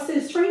across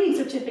his training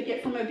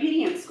certificate from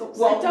obedience school.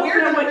 So well,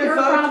 we're going to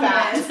revoke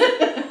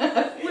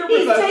that.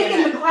 He's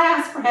taking the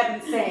class, for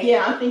heaven's sake.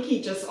 Yeah, I think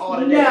he just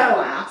audited the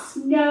class.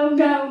 No.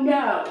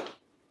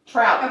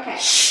 Trout. Okay,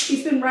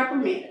 he's been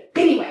reprimanded.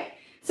 Anyway,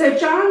 so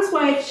John's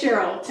wife,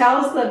 Cheryl,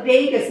 tells the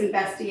Vegas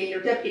investigator,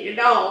 Deputy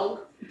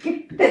Dog,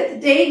 that the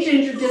day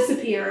Ginger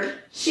disappeared,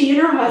 she and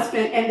her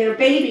husband and their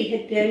baby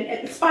had been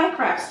at the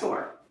Spycraft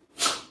store.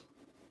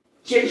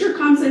 Ginger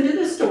comes into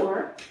the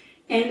store,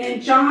 and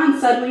then John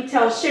suddenly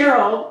tells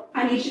Cheryl,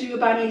 "I need you to go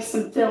buy me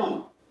some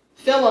film."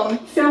 Film.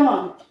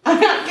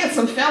 I gotta get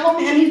some film.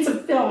 I need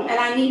some film, and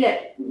I need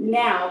it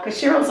now. Because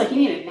Cheryl's like, "You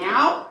need it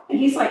now?" And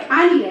he's like,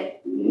 "I need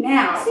it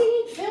now." What's he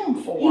need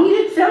film for? He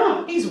needed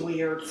film. He's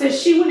weird. So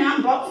she went out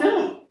and bought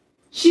film.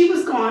 She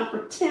was gone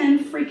for 10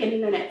 freaking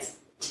minutes.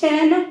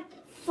 10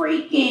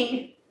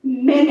 freaking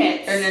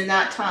minutes. And in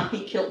that time,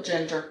 he killed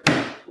Ginger.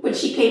 When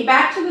she came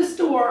back to the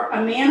store,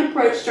 a man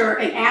approached her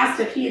and asked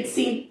if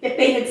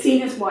they had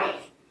seen his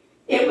wife.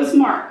 It was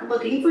Mark,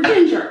 looking for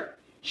Ginger.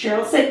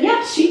 Cheryl said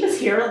yes, she was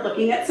here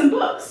looking at some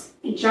books.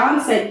 And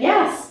John said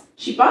yes,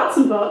 she bought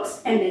some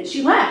books and then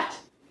she left.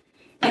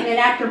 And then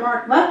after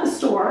Mark left the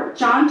store,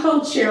 John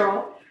told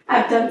Cheryl,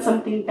 "I've done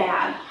something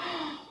bad.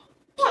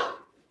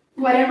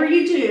 Whatever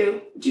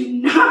you do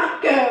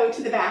not go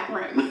to the back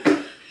room."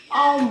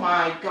 Oh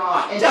my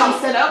God. And she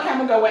said, "Okay, I'm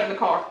going to go wait in the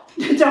car."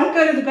 Don't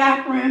go to the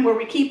back room where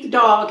we keep the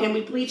dog and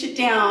we bleach it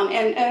down.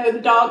 And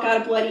the dog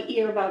got a bloody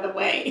ear, by the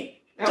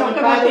way. Don't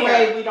go back there.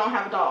 By the way, we don't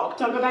have a dog.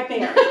 Don't go back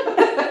there.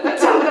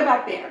 Don't go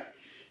back there.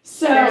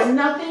 So there's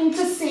nothing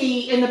to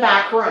see in the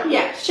back room.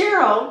 Yeah,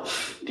 Cheryl,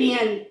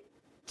 being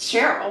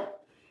Cheryl,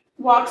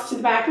 walks to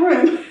the back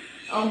room.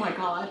 Oh my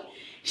God.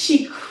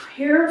 She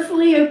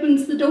carefully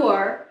opens the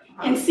door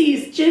and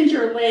sees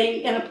Ginger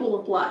laying in a pool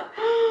of blood.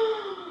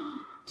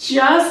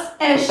 Just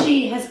as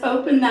she has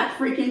opened that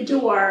freaking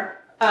door,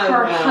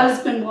 her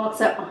husband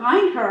walks up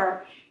behind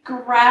her,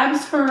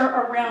 grabs her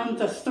around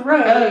the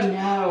throat,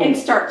 and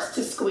starts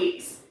to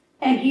squeeze.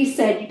 And he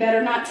said, "You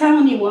better not tell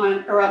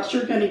anyone or else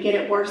you're going to get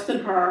it worse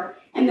than her,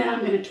 and then I'm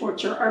going to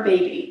torture our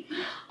baby."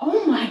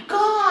 Oh my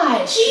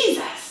God.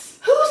 Jesus.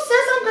 Who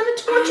says I'm going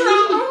to torture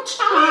our own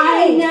child?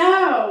 I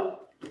know.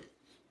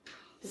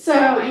 So,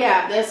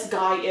 This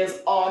guy is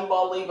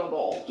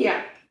unbelievable.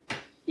 Yeah.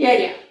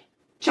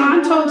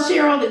 John told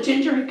Cheryl that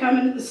Ginger had come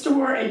into the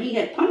store and he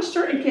had punched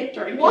her and kicked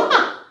her. And what?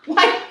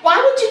 Why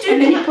would you do that?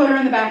 And then he put her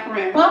in the back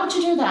room. Why would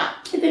you do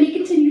that? And then he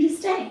continued to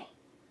stay.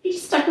 He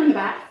just stuck her in the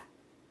back.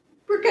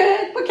 We're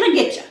good. What can I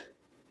get you?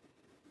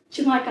 Would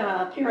you like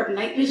a pair of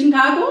night vision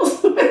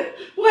goggles?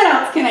 What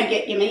else can I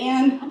get you,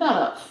 man? How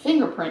about a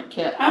fingerprint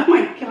kit? Oh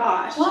my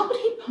gosh. Why would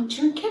he punch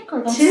her and kick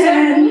her? That's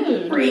 10 so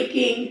rude.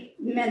 freaking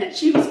minutes.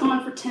 She was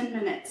gone for 10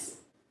 minutes.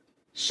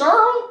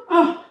 Cheryl?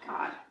 Oh my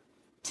God.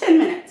 10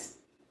 minutes.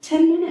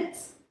 10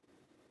 minutes.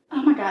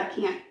 Oh my God, I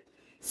can't.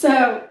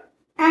 So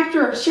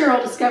after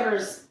Cheryl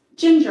discovers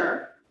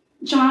Ginger,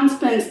 John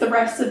spends the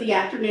rest of the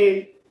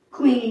afternoon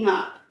cleaning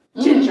up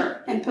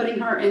Ginger and putting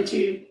her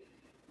into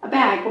a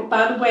bag. Well,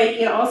 by the way,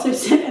 he had also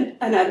sent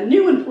a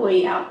new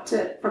employee out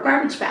for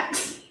garbage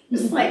bags. It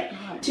was like,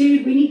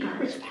 dude, we need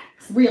garbage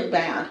bags. Real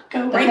bad.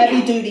 Go the right heavy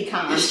now. Duty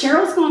kind.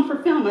 Cheryl's going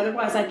for film,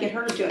 otherwise I'd get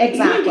her to do it.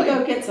 Exactly. You need to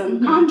go get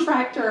some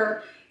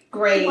contractor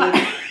grade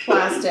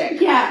plastic.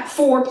 Yeah.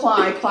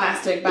 4-ply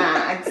plastic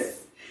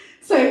bags.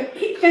 So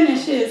he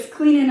finishes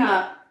cleaning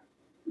up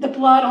the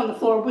blood on the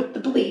floor with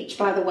the bleach,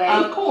 by the way.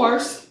 Of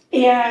course.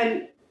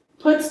 And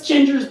puts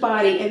Ginger's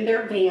body in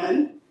their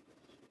van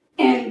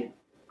and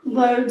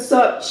loads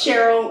up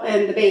Cheryl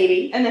and the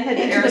baby and they head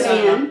to into Arizona.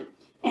 the van.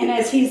 And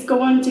as he's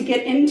going to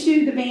get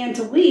into the van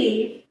to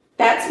leave,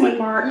 that's when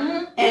Mark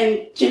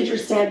and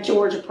Ginger's dad,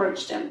 George,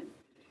 approached him.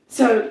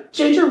 So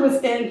Ginger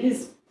was in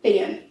his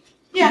van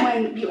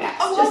when you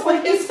asked. Just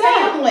like his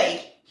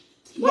family.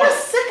 What a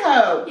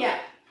sicko. Yeah.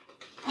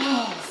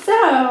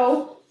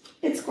 So,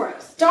 it's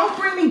gross. Don't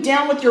bring me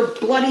down with your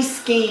bloody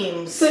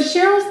schemes. So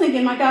Cheryl's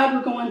thinking, my God,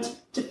 we're going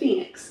to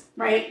Phoenix,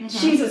 right?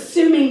 She's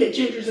assuming that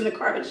Ginger's in the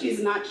car, but she's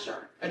not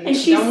sure. And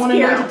she's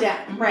scared to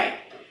death. Right.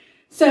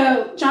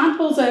 So John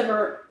pulls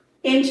over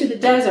into the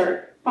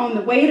desert on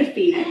the way to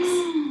Phoenix,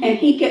 and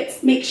he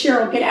makes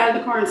Cheryl get out of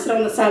the car and sit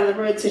on the side of the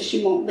road so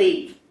she won't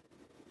leave.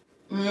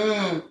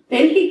 Then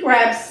he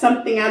grabs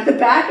something out of the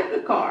back of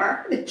the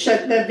car,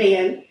 the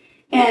van,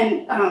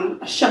 and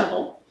a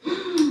shovel,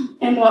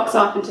 and walks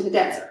off into the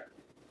desert.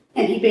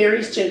 And he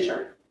buries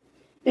Ginger.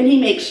 Then he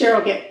makes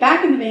Cheryl get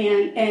back in the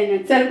van, and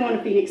instead of going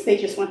to Phoenix, they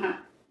just went home.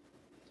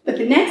 But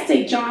the next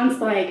day, John's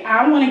like,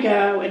 I want to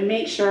go and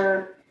make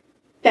sure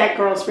that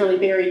girl's really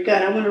buried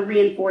good. I want to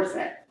reinforce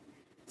it.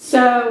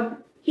 So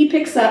he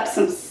picks up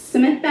some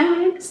cement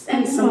bags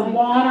and some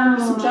water,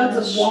 some jugs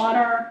of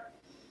water.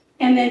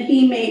 And then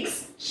he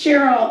makes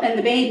Cheryl and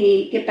the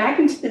baby get back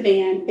into the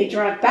van. They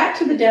drive back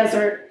to the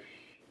desert,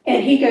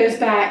 and he goes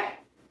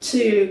back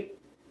to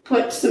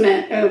put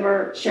cement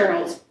over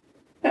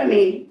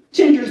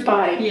Ginger's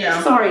body.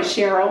 Yeah. Sorry,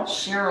 Cheryl.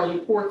 Cheryl, you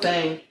poor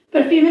thing.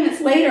 But a few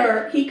minutes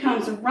later, he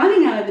comes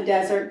running out of the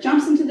desert,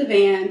 jumps into the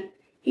van.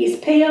 He's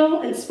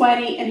pale and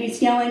sweaty, and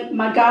he's yelling,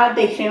 my God,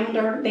 they found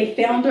her. They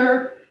found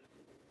her.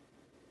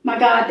 My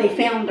God, they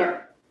found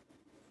her.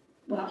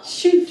 Well,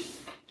 shoot.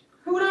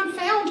 Who done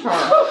found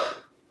her?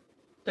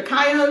 The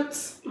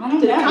coyotes? I don't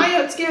know. Did the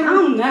coyotes get her? I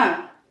don't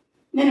know.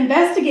 Then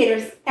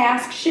investigators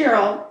ask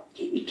Cheryl,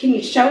 can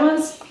you show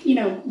us,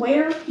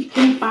 where you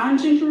can find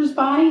Ginger's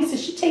body? So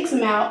she takes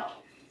them out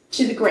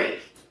to the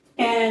grave.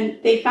 And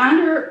they find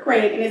her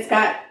grave, and it's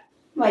got,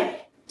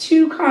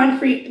 2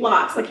 concrete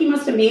blocks. He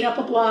must have made up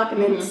a block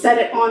and then set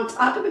it on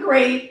top of the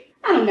grave.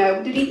 I don't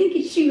know. Did he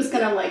think she was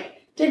going to,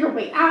 dig her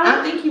way out?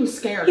 I think he was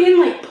scared. He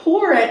didn't,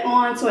 pour it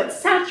on so it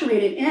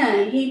saturated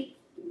in. He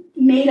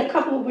made a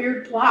couple of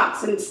weird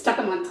blocks and stuck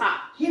them on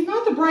top. He's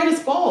not the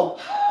brightest bulb.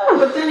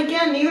 But then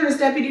again, neither is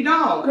Deputy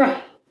Dog.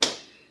 Right.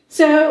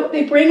 So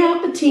they bring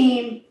out the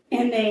team,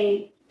 and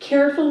they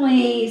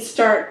carefully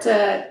start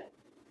to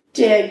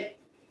dig,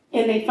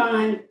 and they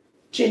find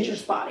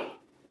Ginger's body.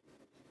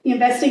 The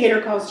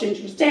investigator calls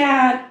Ginger's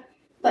dad,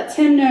 lets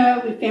him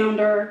know we found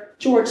her.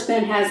 George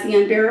then has the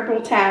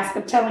unbearable task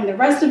of telling the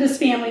rest of his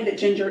family that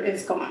Ginger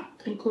is gone.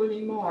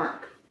 Including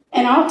Mark.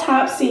 An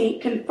autopsy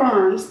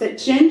confirms that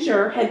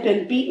Ginger had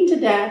been beaten to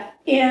death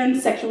and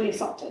sexually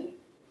assaulted.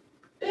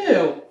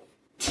 Ew.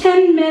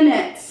 10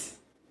 minutes.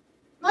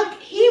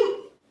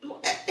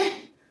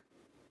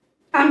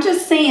 I'm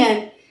just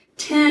saying,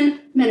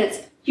 10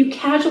 minutes. You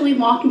casually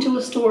walk into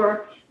a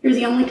store. You're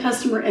the only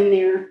customer in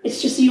there.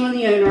 It's just you and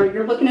the owner.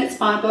 You're looking at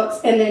spy books,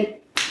 and then,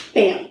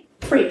 bam,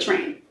 freight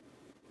train.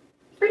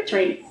 Freight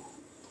train.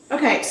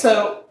 Okay,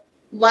 so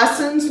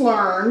lessons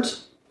learned.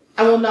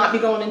 I will not be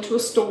going into a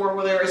store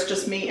where there is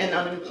just me and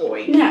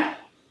unemployed. No.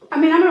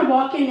 I'm going to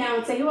walk in now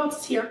and say, who else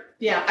is here?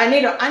 Yeah, I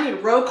need a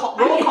roll call.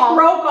 Roll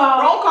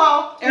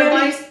call.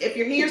 Everybody, if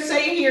you're here,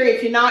 say you're here.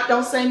 If you're not,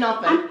 don't say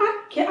nothing. I'm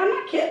not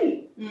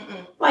kidding.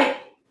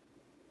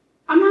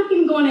 I'm not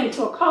even going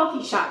into a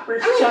coffee shop where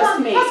it's just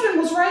me. My husband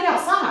was right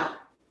outside.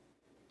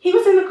 He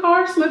was in the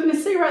car smoking a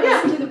cigarette,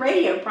 listening to the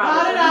radio,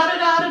 probably.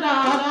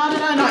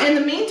 No, in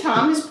the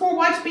meantime, his poor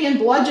wife's being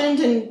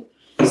bludgeoned and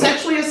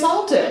sexually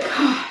assaulted.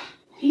 God,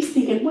 he's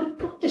thinking, what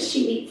book does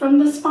she need from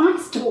the spy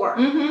store?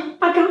 Mm-hmm.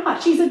 My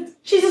God, she's a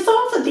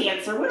salsa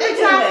dancer. What are we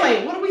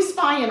doing? What are we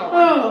spying on?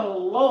 Oh,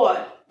 Lord.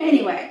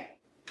 Anyway,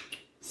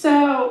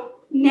 so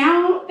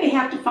now they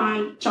have to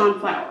find John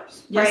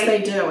Flowers, Yes, right?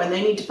 they do, and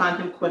they need to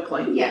find him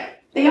quickly. Yeah.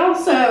 They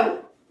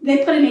also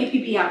They put an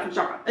APB out for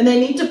John. And they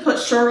need to put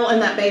Cheryl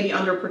and that baby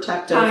under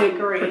protective. I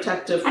agree.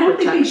 Protective I don't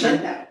protection. think they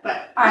did that,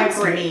 but I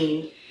agree.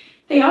 Mean.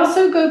 They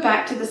also go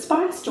back to the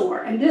spy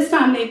store, and this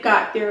time they've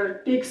got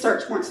their big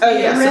search warrants. Oh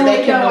yeah, so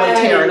they can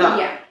really tear it up.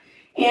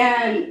 Yeah,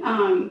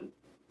 and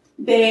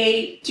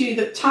they do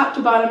the top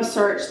to bottom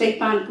search. They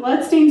find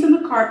bloodstains on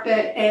the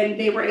carpet, and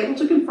they were able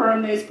to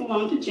confirm those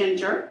belonged to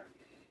Ginger.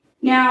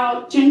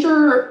 Now,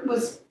 Ginger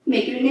was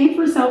making a name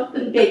for herself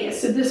in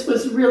Vegas, so this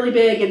was really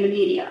big in the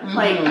media. Mm-hmm.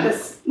 Like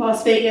this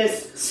Las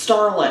Vegas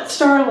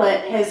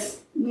starlet has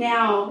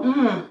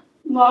now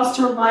lost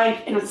her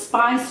life in a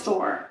spy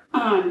store,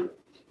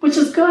 which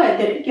is good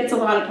that it gets a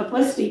lot of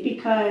publicity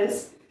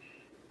because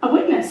a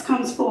witness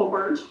comes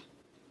forward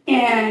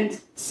and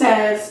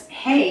says,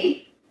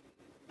 hey,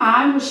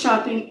 I was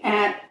shopping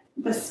at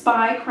the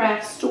Spy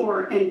Craft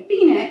store in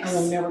Phoenix. I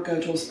will never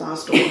go to a spy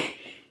store.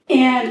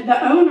 And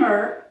the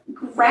owner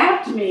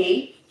grabbed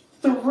me,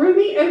 threw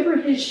me over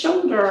his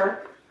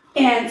shoulder,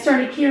 and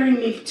started carrying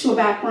me to a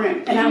back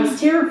room. And I was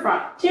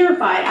terrified.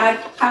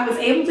 I was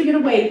able to get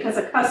away because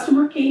a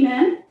customer came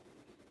in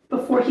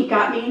before he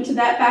got me into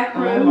that back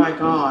room. Oh my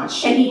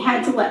gosh. And he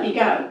had to let me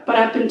go. But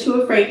I've been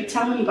too afraid to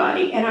tell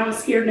anybody, and I was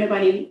scared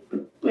nobody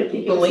would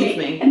think it was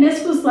me. And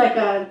this was like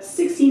a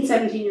 16,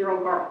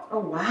 17-year-old girl. Oh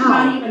wow.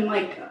 Not even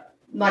like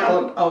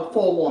a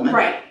full woman.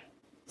 Right.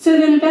 So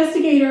then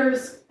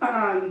investigators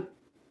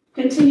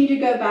continue to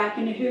go back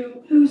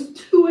into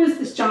who is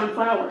this John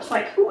Flowers?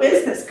 Like, who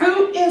is this guy?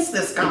 Who is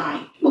this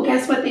guy? Well,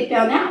 guess what they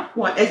found out?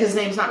 What? His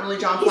name's not really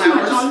John He's Flowers?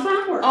 Not John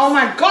Flowers. Oh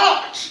my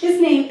gosh!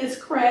 His name is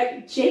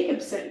Craig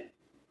Jacobson.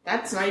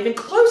 That's not even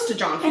close to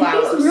John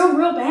Flowers. And he's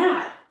real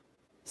bad.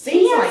 Seems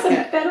he like has some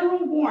it.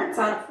 federal warrants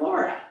out of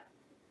Florida.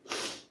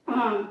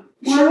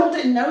 Cheryl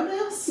didn't know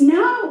this?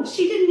 No,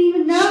 she didn't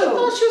even know. She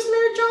thought she was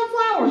married to John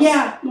Flowers.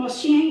 Yeah, well,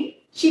 she ain't.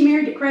 She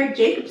married to Craig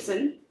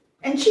Jacobson.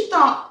 And she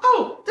thought,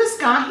 oh, this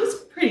guy, he's a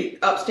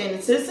pretty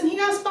upstanding citizen. He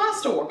got a spy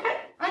store.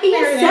 He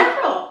has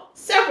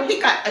several. He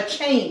got a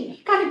chain.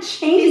 He's got a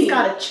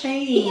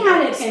chain. He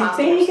had it in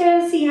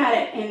Vegas. He had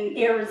it in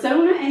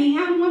Arizona, and he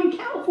had one in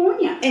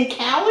California. In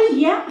Cali?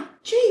 Yeah.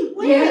 Gee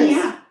whiz.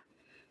 Yeah.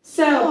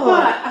 So,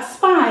 but a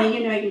spy,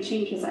 you can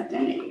change his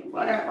identity or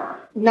whatever.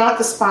 Not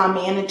the spy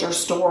manager,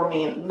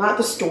 not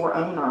the store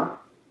owner.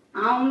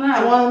 I don't know.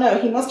 I want to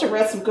know. He must have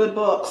read some good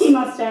books. He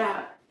must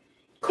have.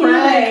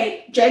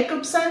 Craig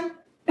Jacobson?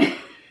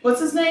 What's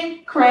his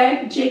name?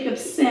 Craig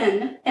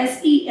Jacobson.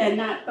 S-E-N,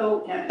 not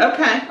O-N.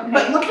 Okay.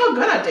 But look how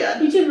good I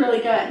did. You did really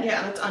good.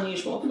 Yeah, that's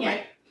unusual.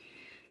 Yeah.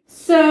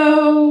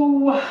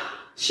 So,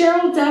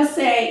 Cheryl does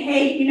say,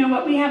 hey, you know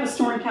what? We have a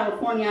store in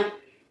California.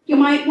 You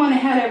might want to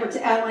head over to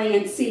LA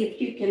and see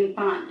if you can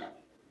find him.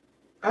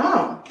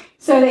 Oh.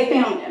 So they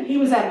found him. He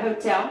was at a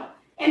hotel,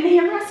 and they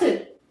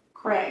arrested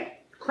Craig.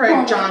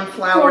 John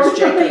Flowers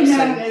Jacobson.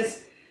 known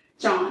as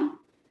John.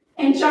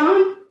 And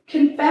John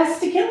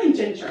confessed to killing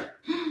Ginger.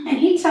 And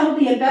he told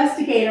the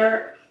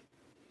investigator,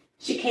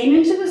 she came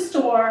into the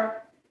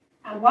store,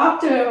 I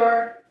walked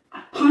over,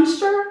 I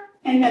punched her,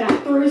 and then I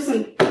threw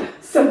some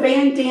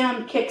Van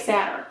Damme kicks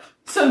at her.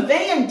 Some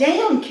Van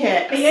Damme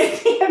kicks? Van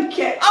Damme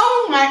kicks.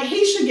 Oh my,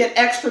 he should get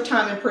extra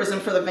time in prison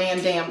for the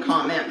Van Damme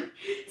comment.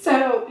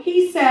 So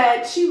he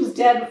said she was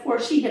dead before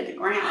she hit the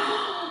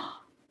ground.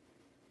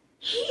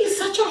 He is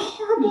such a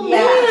horrible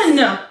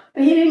man.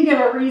 But he didn't give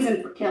a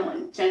reason for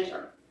killing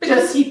Ginger.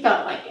 Just he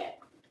felt like it.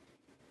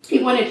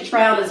 He wanted to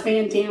try out his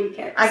Van Damme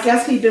kicks. I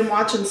guess he'd been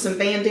watching some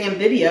Van Damme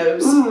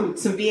videos,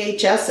 some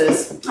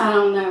VHSs. I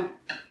don't know.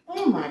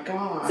 Oh my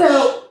gosh.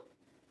 So,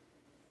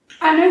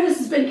 I know this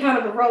has been kind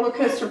of a roller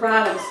coaster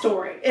ride of a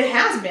story. It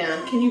has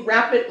been. Can you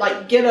wrap it,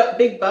 get a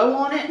big bow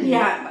on it?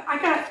 Yeah,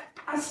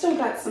 I still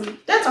got a little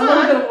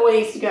fine. bit of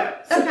ways to go.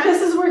 So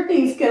this is where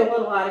things get a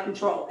little out of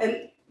control.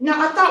 And no,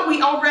 I thought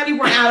we already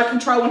were out of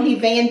control when he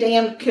Van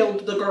Damme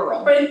killed the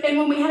girl. And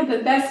when we had the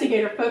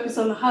investigator focus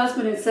on the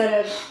husband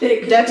instead of that it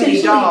could Deputy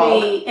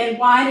potentially be, and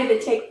why did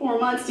it take 4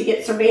 months to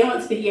get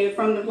surveillance video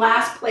from the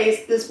last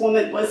place this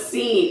woman was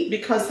seen?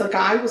 Because the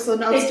guy was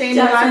an outstanding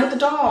guy with the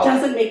dog.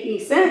 Doesn't make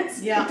any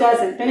sense. Yeah. It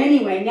doesn't. But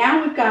anyway,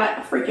 now we've got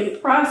a freaking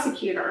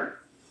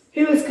prosecutor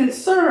who is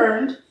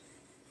concerned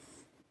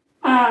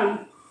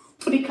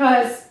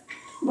because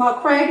while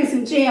Craig is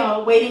in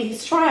jail waiting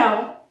his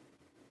trial,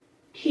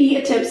 he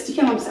attempts to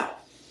kill himself.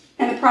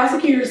 And the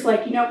prosecutor's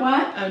like, you know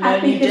what? Oh, no,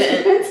 I think his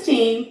defense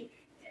team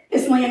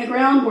is laying the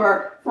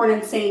groundwork for an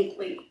insane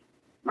plea.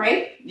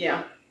 Right?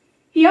 Yeah.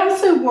 He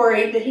also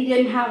worried that he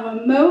didn't have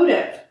a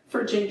motive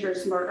for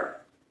Ginger's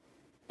murder.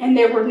 And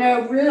there were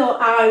no real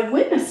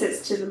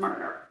eyewitnesses to the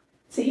murder.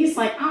 So he's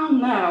like, I don't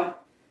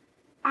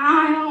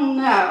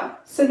know.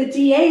 So the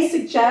DA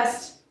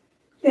suggests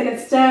that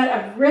instead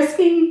of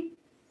risking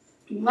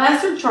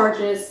lesser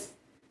charges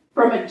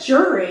from a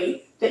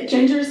jury, that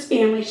Ginger's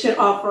family should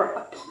offer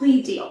a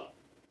plea deal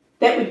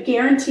that would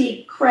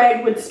guarantee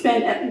Craig would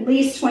spend at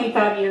least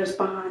 25 years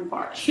behind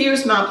bars.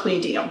 Here's my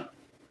plea deal.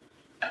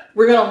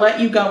 We're going to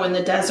let you go in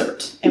the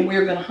desert, and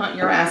we're going to hunt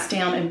your ass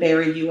down and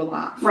bury you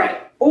alive.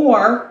 Right.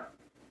 Or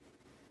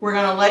we're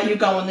going to let you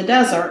go in the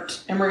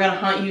desert, and we're going to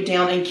hunt you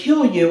down and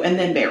kill you and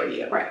then bury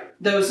you. Right.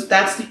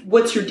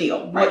 What's your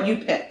deal? Right. What you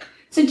pick.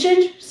 So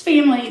Ginger's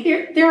family,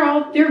 they're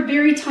a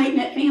very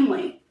tight-knit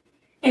family,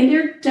 and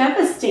they're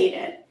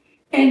devastated,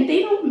 and they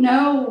don't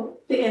know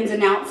the ins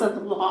and outs of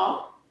the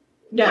law.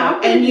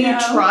 No, and you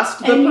trust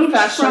the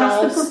professionals. You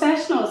trust the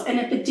professionals. And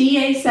if the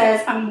DA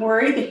says, I'm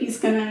worried that he's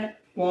going to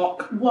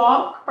walk,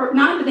 or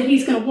not that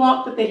he's going to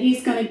walk, but that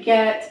he's going to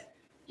get,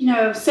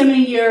 so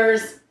many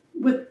years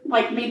with,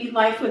 like, maybe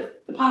life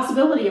with the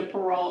possibility of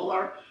parole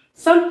or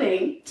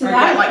something to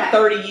that effect. Like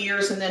 30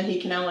 years, and then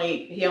he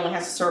only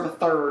has to serve a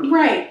third.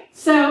 Right.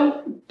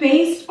 So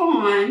based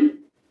on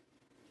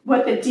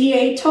what the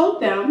DA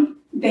told them,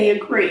 they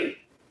agreed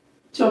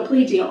to a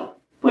plea deal,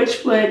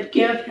 which would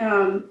give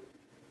him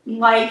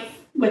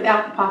life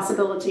without the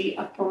possibility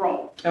of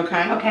parole.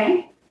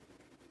 Okay?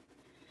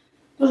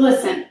 But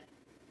listen,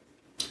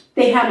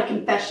 they had a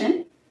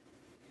confession.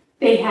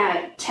 They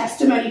had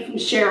testimony from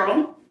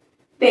Cheryl.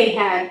 They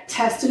had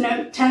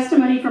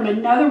testimony from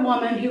another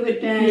woman who had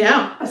been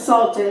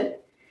assaulted.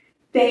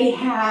 They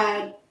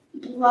had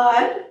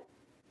blood,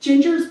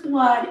 Ginger's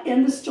blood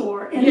in the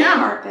store, in the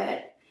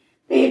carpet.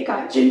 They had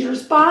got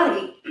Ginger's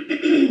body.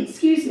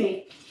 Excuse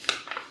me.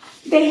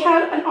 They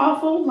had an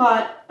awful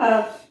lot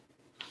of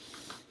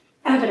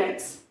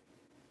evidence.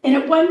 And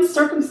it wasn't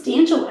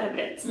circumstantial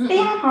evidence. Mm-hmm. They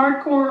had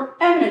hardcore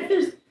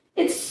evidence.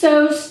 It's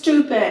so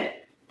stupid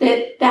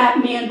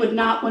that man would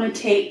not want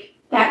to take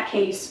that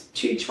case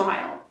to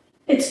trial.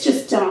 It's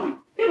just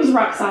dumb. It was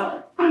rock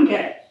solid. I don't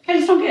get it. I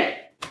just don't get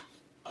it.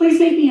 Please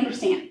make me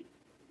understand.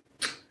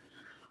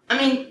 I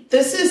mean,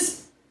 this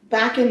is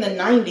back in the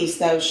 90s,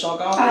 though,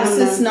 Shulga.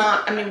 This is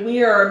not,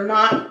 we're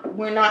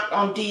not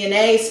on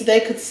DNA, so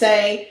they could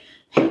say,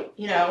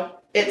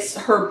 it's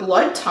her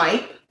blood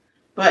type,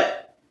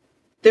 but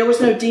there was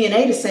no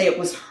DNA to say it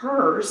was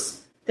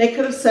hers. They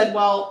could have said,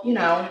 well,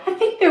 I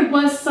think there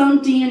was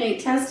some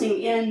DNA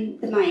testing in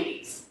the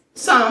 90s.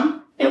 Some.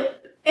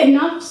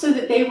 Enough so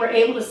that they were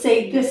able to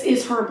say, this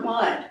is her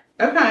blood.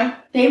 Okay.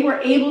 They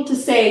were able to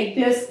say,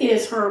 this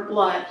is her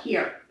blood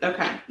here.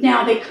 Okay.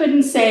 Now, they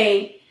couldn't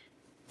say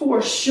for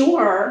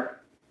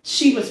sure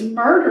she was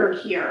murdered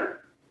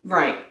here.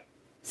 Right.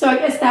 So I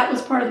guess that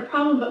was part of the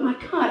problem. But my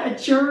God, a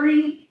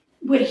jury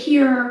would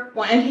hear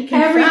and he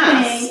confessed.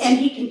 Everything, and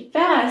he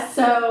confessed.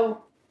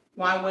 So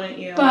why wouldn't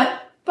you?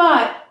 But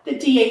the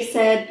DA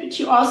said, but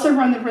you also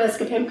run the risk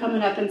of him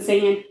coming up and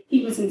saying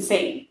he was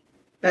insane.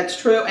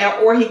 That's true.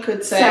 Or he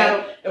could say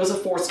it was a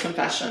forced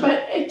confession.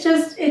 But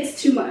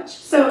it's too much.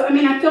 So,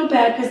 I feel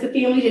bad because the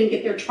family didn't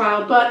get their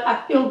trial, but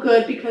I feel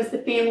good because the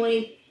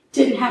family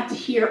didn't have to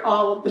hear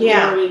all of the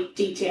gory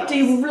details. Do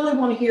you really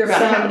want to hear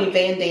about how many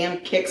Van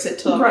Damme kicks it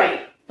took?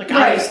 Right.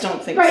 I just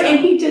don't think so. Right, and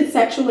he did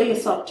sexually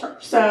assault her.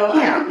 So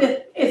I think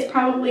that it's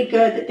probably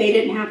good that they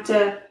didn't have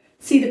to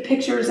see the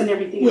pictures and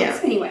everything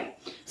else. Anyway,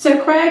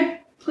 so Craig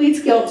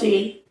pleads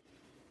guilty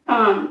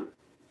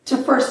to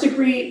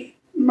first-degree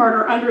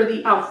murder under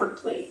the Alford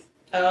plea.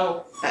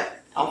 Oh,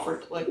 that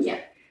Alford plea.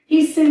 Yeah.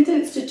 He's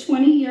sentenced to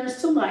 20 years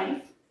to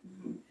life,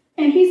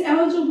 and he's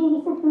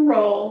eligible for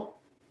parole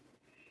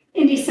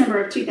in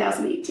December of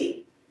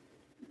 2018.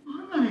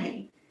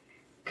 Why?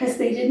 Because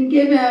they didn't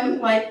give him,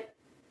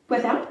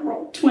 without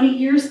parole, 20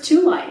 years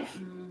to life.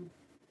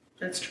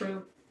 That's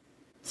true.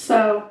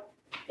 So,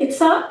 it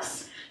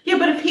sucks. Yeah,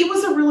 but if he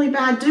was a really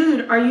bad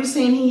dude, are you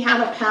saying he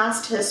had a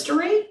past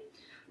history?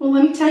 Well,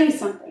 let me tell you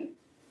something.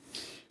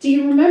 Do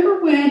you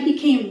remember when he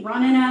came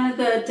running out of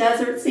the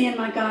desert saying,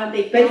 my God,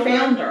 they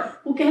found her?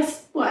 Well,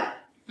 guess what?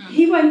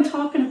 He wasn't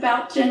talking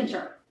about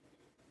Ginger.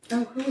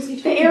 Oh, who was he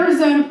talking about? The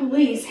Arizona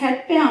police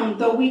had found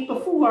the week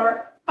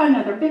before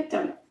another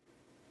victim.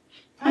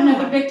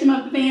 Another victim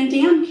of the Van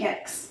Damme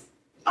kicks.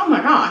 Oh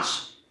my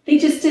gosh. They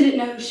just didn't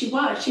know who she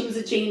was. She was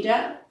a Jane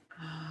Doe.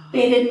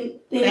 They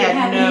didn't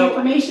have any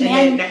information.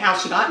 They didn't know how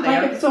she got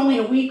there. It's only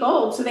a week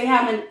old, so they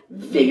haven't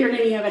figured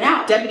any of it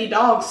out. Deputy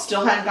Dog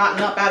still hadn't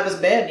gotten up out of his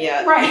bed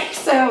yet. Right.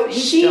 So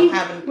she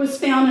was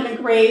found in a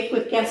grave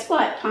with, guess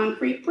what?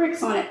 Concrete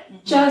bricks on it.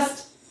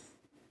 Just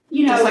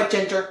like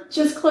Ginger.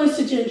 Just close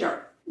to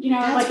Ginger. In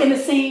the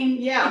same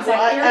exact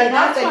area.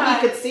 That's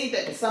that he could see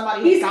that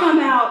somebody he's come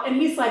out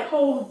and he's like,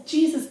 oh,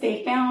 Jesus,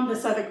 they found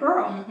this other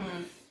girl.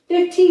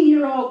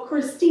 15-year-old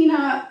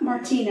Christina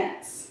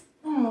Martinez.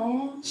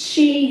 Oh,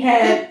 she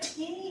had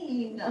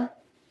 15.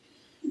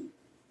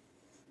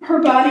 Her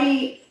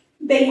body.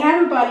 They had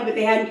her body, but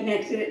they hadn't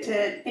connected it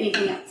to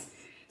anything else.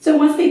 So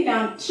once they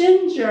found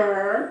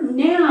Ginger,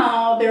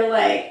 now they're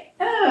like,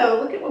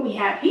 "Oh, look at what we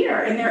have here,"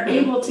 and they're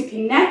able to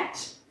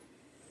connect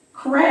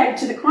Craig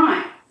to the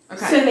crime.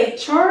 Okay. So they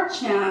charge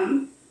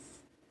him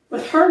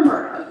with her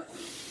murder.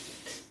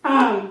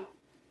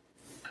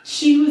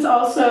 She was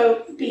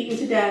also beaten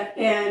to death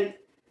and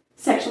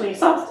sexually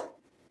assaulted.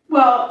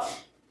 Well,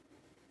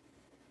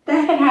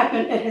 that had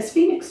happened at his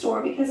Phoenix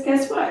store because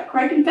guess what?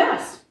 Craig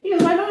confessed. He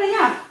goes, oh,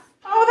 yeah.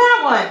 Oh,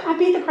 that one. I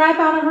beat the crap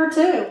out of her,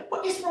 too.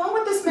 What is wrong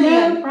with this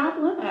man? No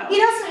problem. He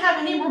doesn't have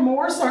any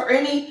remorse or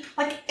any,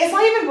 it's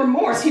not even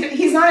remorse.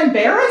 He's not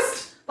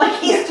embarrassed. Like,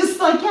 he's just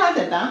like, yeah, I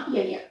did that.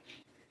 Yeah.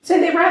 So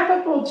they wrap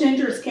up old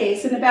Ginger's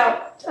case in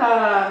about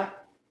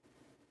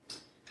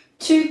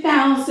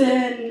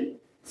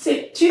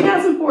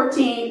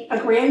 2014, a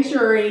grand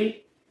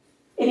jury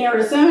in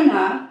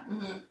Arizona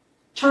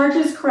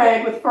charges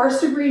Craig with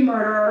first-degree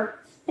murder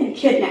and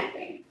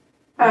kidnapping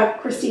of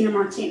Christina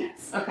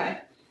Martinez. Okay.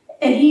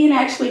 And he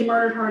had actually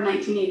murdered her in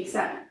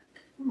 1987.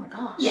 Oh, my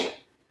gosh. Yeah.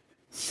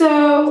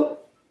 So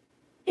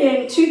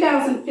in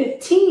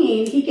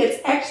 2015, he gets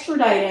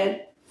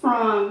extradited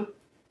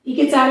he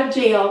gets out of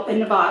jail in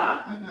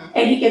Nevada,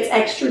 and he gets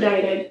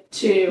extradited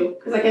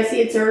because I guess he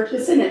had served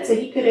his sentence, so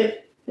he could have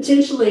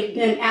potentially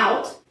been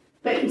out,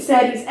 but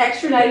instead he's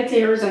extradited to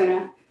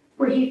Arizona,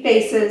 where he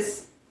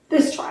faces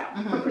this trial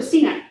for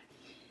Christina.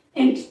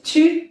 In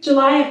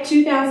July of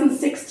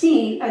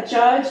 2016, a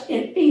judge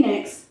in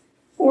Phoenix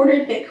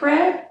ordered that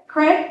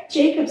Craig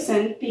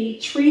Jacobson be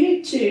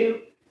treated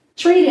to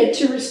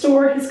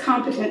restore his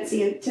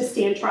competency to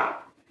stand trial.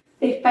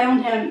 They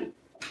found him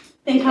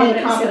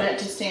incompetent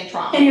to stand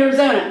trial. In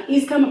Arizona.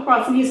 He's come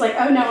across and he's like,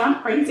 oh no,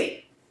 I'm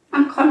crazy.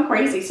 I'm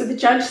crazy. So the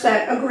judge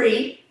said,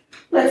 agreed,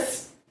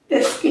 let's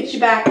get you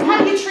back.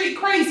 How do you treat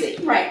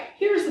crazy? Right.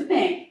 Here's the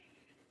thing.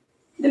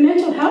 The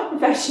mental health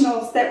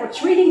professionals that were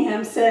treating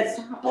him said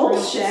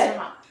bullshit,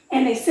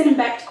 and they sent him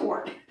back to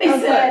court. They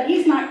said,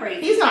 he's not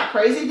crazy. He's not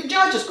crazy. The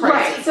judge is crazy.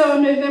 Right. So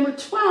on November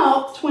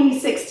 12th,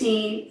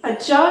 2016, a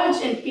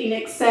judge in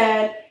Phoenix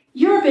said,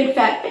 you're a big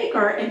fat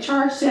faker, and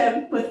charged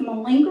him with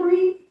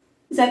malingering.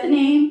 Is that the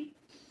name?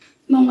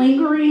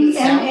 Malingering.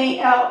 Malingering.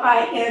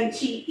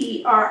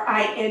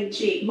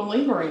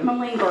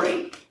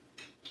 Malingering.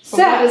 So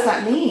what does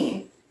that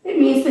mean? It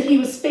means that he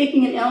was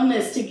faking an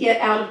illness to get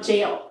out of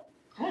jail.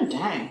 Oh,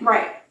 dang.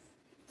 Right.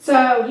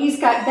 So he's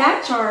got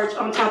that charge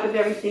on top of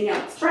everything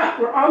else. Stop.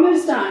 We're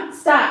almost done.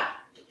 Stop.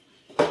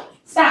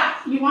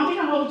 You want me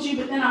to hold you,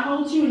 but then I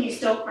hold you and you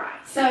still cry.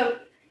 So,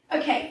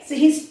 okay. So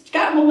he's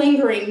got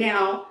malingering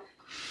now.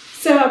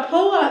 So I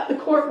pull up the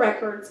court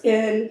records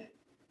in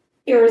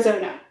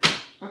Arizona.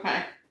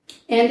 Okay.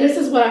 And this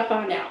is what I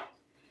found out.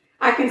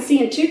 I can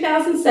see in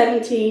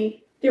 2017,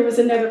 there was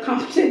another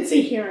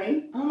competency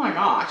hearing. Oh my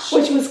gosh.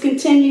 Which was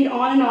continued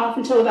on and off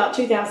until about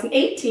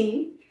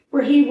 2018,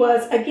 where he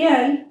was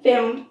again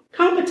found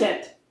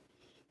competent.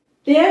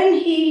 Then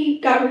he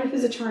got rid of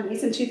his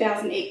attorneys in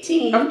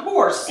 2018. Of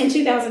course. In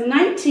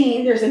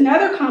 2019, there's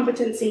another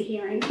competency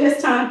hearing.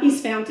 This time,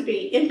 he's found to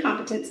be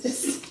incompetent to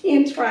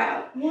stand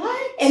trial.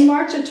 What? In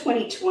March of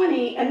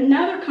 2020,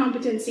 another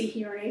competency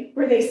hearing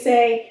where they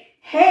say,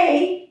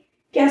 hey,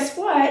 guess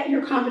what?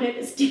 You're competent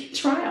to stand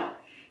trial.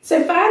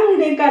 So finally,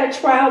 they've got a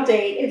trial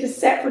date. It is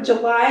set for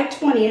July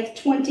 20th,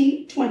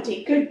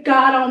 2020. Good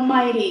God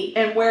Almighty.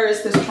 And where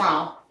is this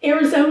trial?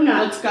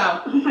 Arizona. Let's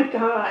go. Oh, my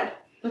God.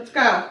 Let's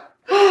go.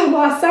 Well,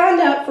 I signed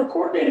up for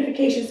court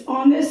notifications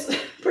on this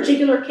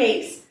particular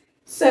case.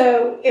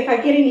 So if I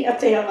get any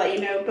update, I'll let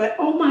you know. But,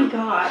 oh, my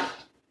God.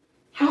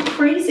 How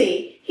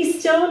crazy. He's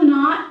still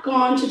not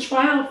gone to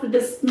trial for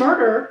this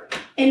murder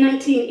in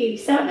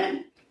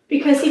 1987.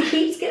 Because he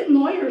keeps getting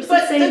lawyers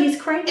that say he's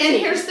crazy. And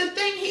here's the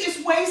thing. He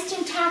is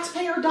wasting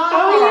taxpayer dollars.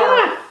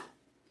 Oh,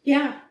 yeah.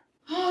 Yeah.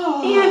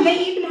 Oh. And they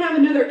even have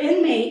another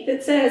inmate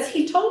that says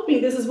he told me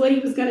this is what he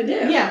was going to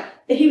do. Yeah.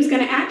 That he was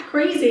going to act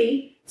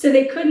crazy so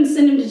they couldn't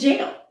send him to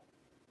jail.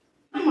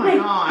 Oh, my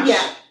gosh.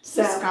 Yeah.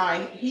 So, this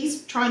guy,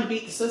 he's trying to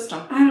beat the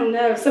system. I don't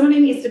know. Somebody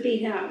needs to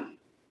beat him.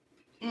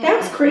 That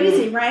was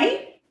crazy,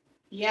 right?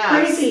 Yeah.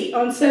 Crazy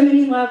on so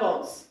many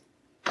levels.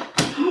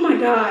 Oh my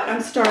God, I'm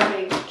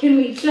starving. Can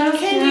you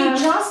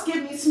just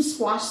give me some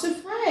squash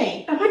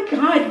souffle? Oh my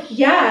God,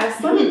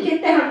 yes. Let me get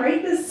that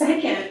right this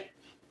second.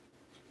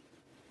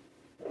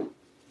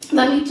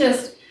 Let me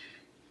just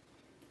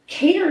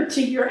cater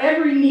to your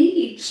every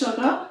need,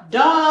 Sugar.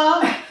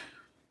 Duh.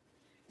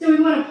 Do we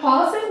want to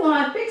pause it while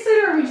I fix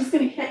it, or are we just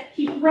going to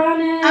keep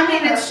running? I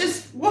mean,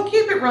 we'll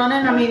keep it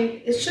running. I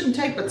mean, it shouldn't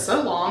take but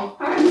so long.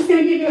 I'm just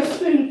going to give you a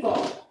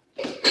spoonful.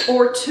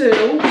 Or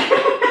two.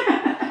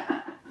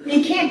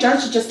 You can't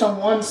judge it just on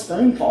one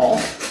spoonful.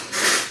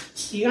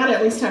 You gotta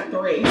at least have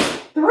 3.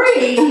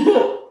 3?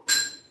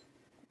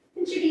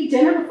 Did you eat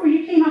dinner before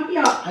you came up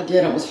here? I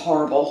did. It was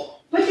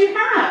horrible. What'd you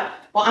have?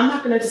 Well, I'm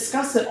not going to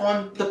discuss it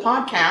on the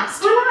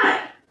podcast. Why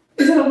not?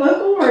 Is it a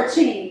local or a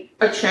chain?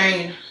 A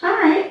chain. All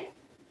right.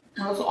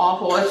 That was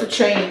awful. It's a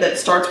chain that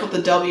starts with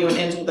a W and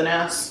ends with an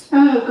S.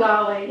 Oh,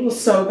 golly. It was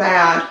so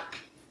bad.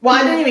 Well,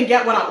 I didn't even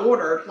get what I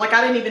ordered. Like,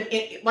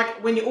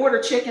 when you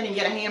order chicken and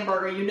get a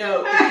hamburger, you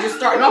know, you're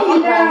starting off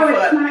on the wrong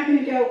foot. It's not going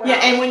to go well. Yeah,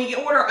 and when you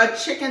order a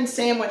chicken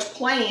sandwich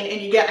plain and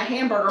you get a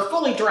hamburger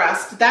fully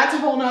dressed, that's a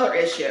whole nother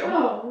issue.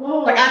 Oh,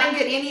 Lord. Like, I didn't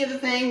get any of the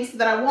things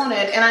that I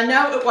wanted, and I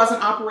know it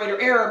wasn't operator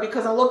error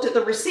because I looked at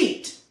the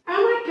receipt.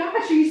 Oh, my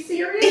gosh, are you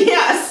serious?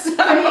 Yes.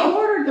 So you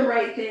ordered the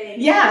right thing.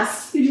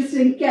 Yes. You just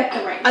didn't get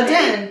the right thing. I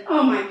didn't.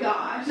 Oh, my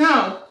gosh.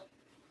 No.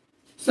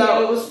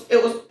 So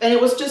it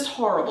was just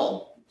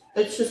horrible.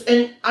 It's just,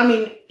 and I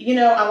mean, you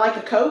know, I like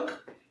a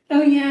Coke.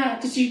 Oh, yeah.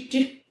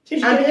 Did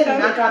I did.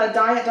 I got a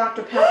Diet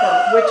Dr.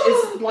 Pepper, which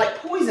is like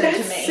poison to me.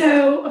 That's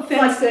so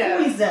offensive.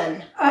 Like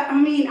poison. I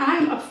mean,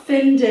 I'm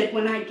offended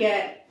when I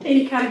get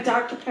any kind of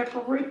Dr. Pepper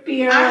root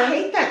beer. I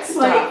hate that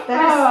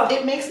stuff.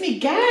 It makes me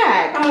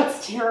gag. Oh,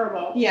 it's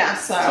terrible. Yeah,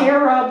 so. It's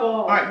terrible.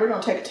 All right, we're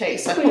going to take a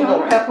taste. I put a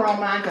little pepper on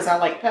mine because I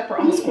like pepper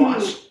on the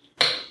squash.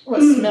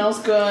 Well, it smells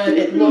good.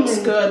 It looks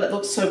good. It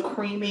looks so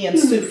creamy and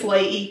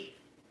souffle-y.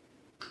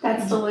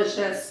 That's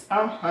delicious.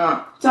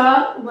 Uh-huh.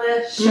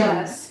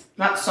 Delicious.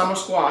 That's summer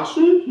squash.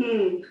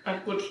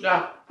 That's good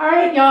stuff. All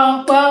right,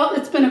 y'all. Well,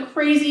 it's been a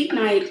crazy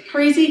night.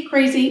 Crazy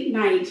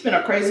night. It's been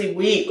a crazy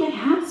week. It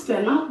has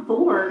been. My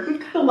Lord. We've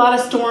got a lot of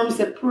storms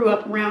that brew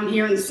up around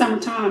here in the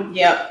summertime.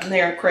 Yep, and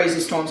they're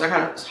crazy storms. I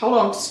got to, hold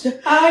on.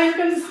 Oh, you're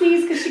going to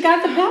sneeze because she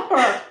got the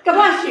pepper. God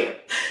bless you.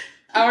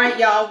 All right,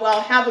 y'all.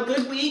 Well, have a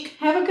good week.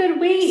 Have a good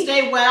week.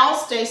 Stay well.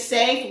 Stay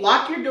safe.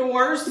 Lock your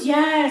doors.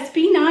 Yes,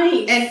 be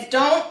nice. And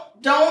don't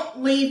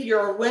leave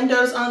your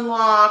windows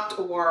unlocked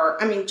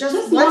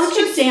just lock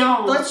it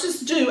down. Let's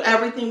just do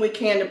everything we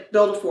can to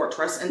build a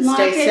fortress and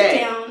stay safe. Lock it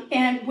down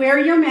and wear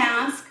your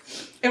mask.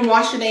 And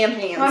wash your damn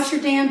hands. Wash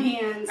your damn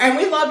hands. And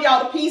we love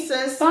y'all to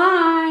pieces.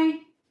 Bye.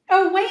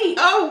 Oh, wait.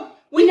 Oh,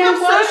 we have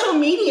social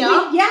media.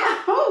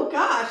 Oh,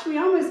 gosh. We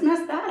almost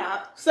messed that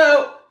up.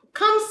 So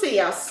come see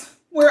us.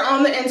 We're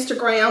on the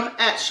Instagram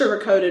at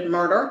Sugar-Coated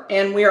Murder.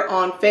 And we're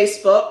on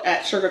Facebook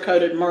at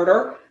Sugar-Coated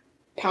Murder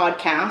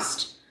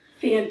Podcast.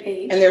 Fan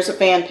page. And there's a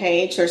fan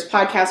page. There's a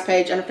podcast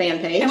page and a fan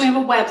page. And we have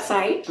a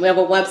website.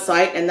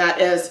 And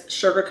that is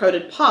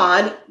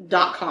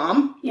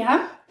sugarcoatedpod.com.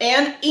 Yeah.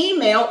 And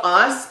email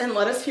us and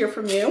let us hear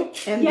from you.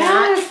 And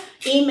that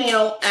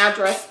email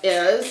address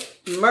is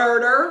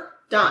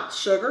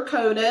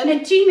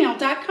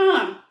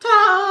murder.sugarcoated@gmail.com.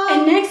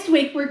 And next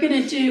week we're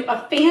going to do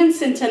a fan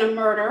sent in a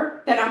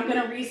murder that I'm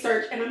going to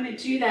research, and I'm going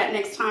to do that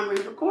next time we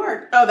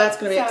record. Oh, that's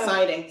going to be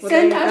exciting. Well,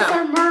 send us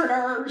our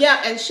murders.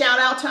 Yeah, and shout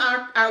out to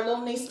our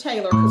little niece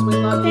Taylor because we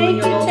love you and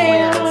your little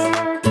Taylor.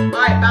 twins.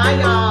 All right, bye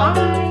y'all.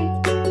 Bye.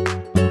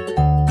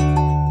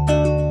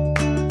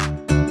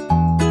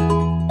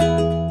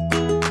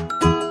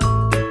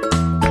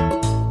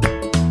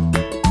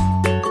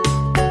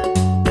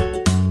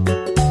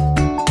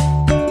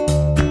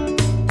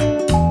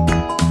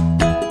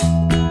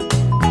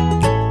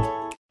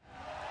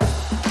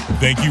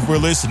 Thank you for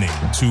listening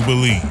to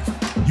Believe.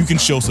 You can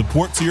show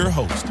support to your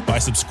host by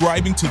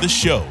subscribing to the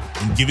show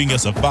and giving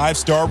us a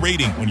 5-star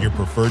rating on your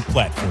preferred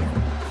platform.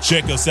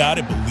 Check us out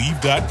at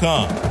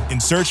Believe.com and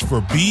search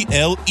for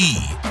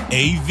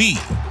BLEAV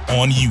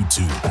on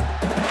YouTube.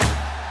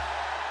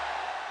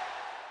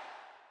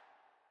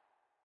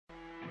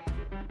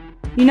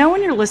 You know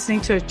when you're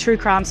listening to a true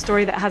crime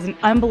story that has an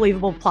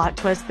unbelievable plot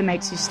twist that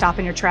makes you stop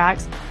in your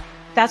tracks?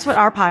 That's what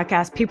our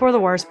podcast, People Are the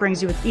Worst,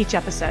 brings you with each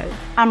episode.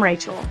 I'm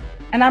Rachel.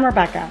 And I'm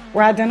Rebecca.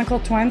 We're identical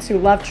twins who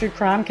love true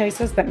crime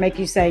cases that make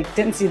you say,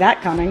 didn't see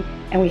that coming,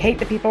 and we hate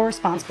the people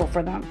responsible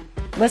for them.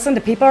 Listen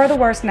to People Are the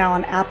Worst now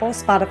on Apple,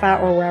 Spotify,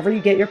 or wherever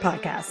you get your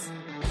podcasts.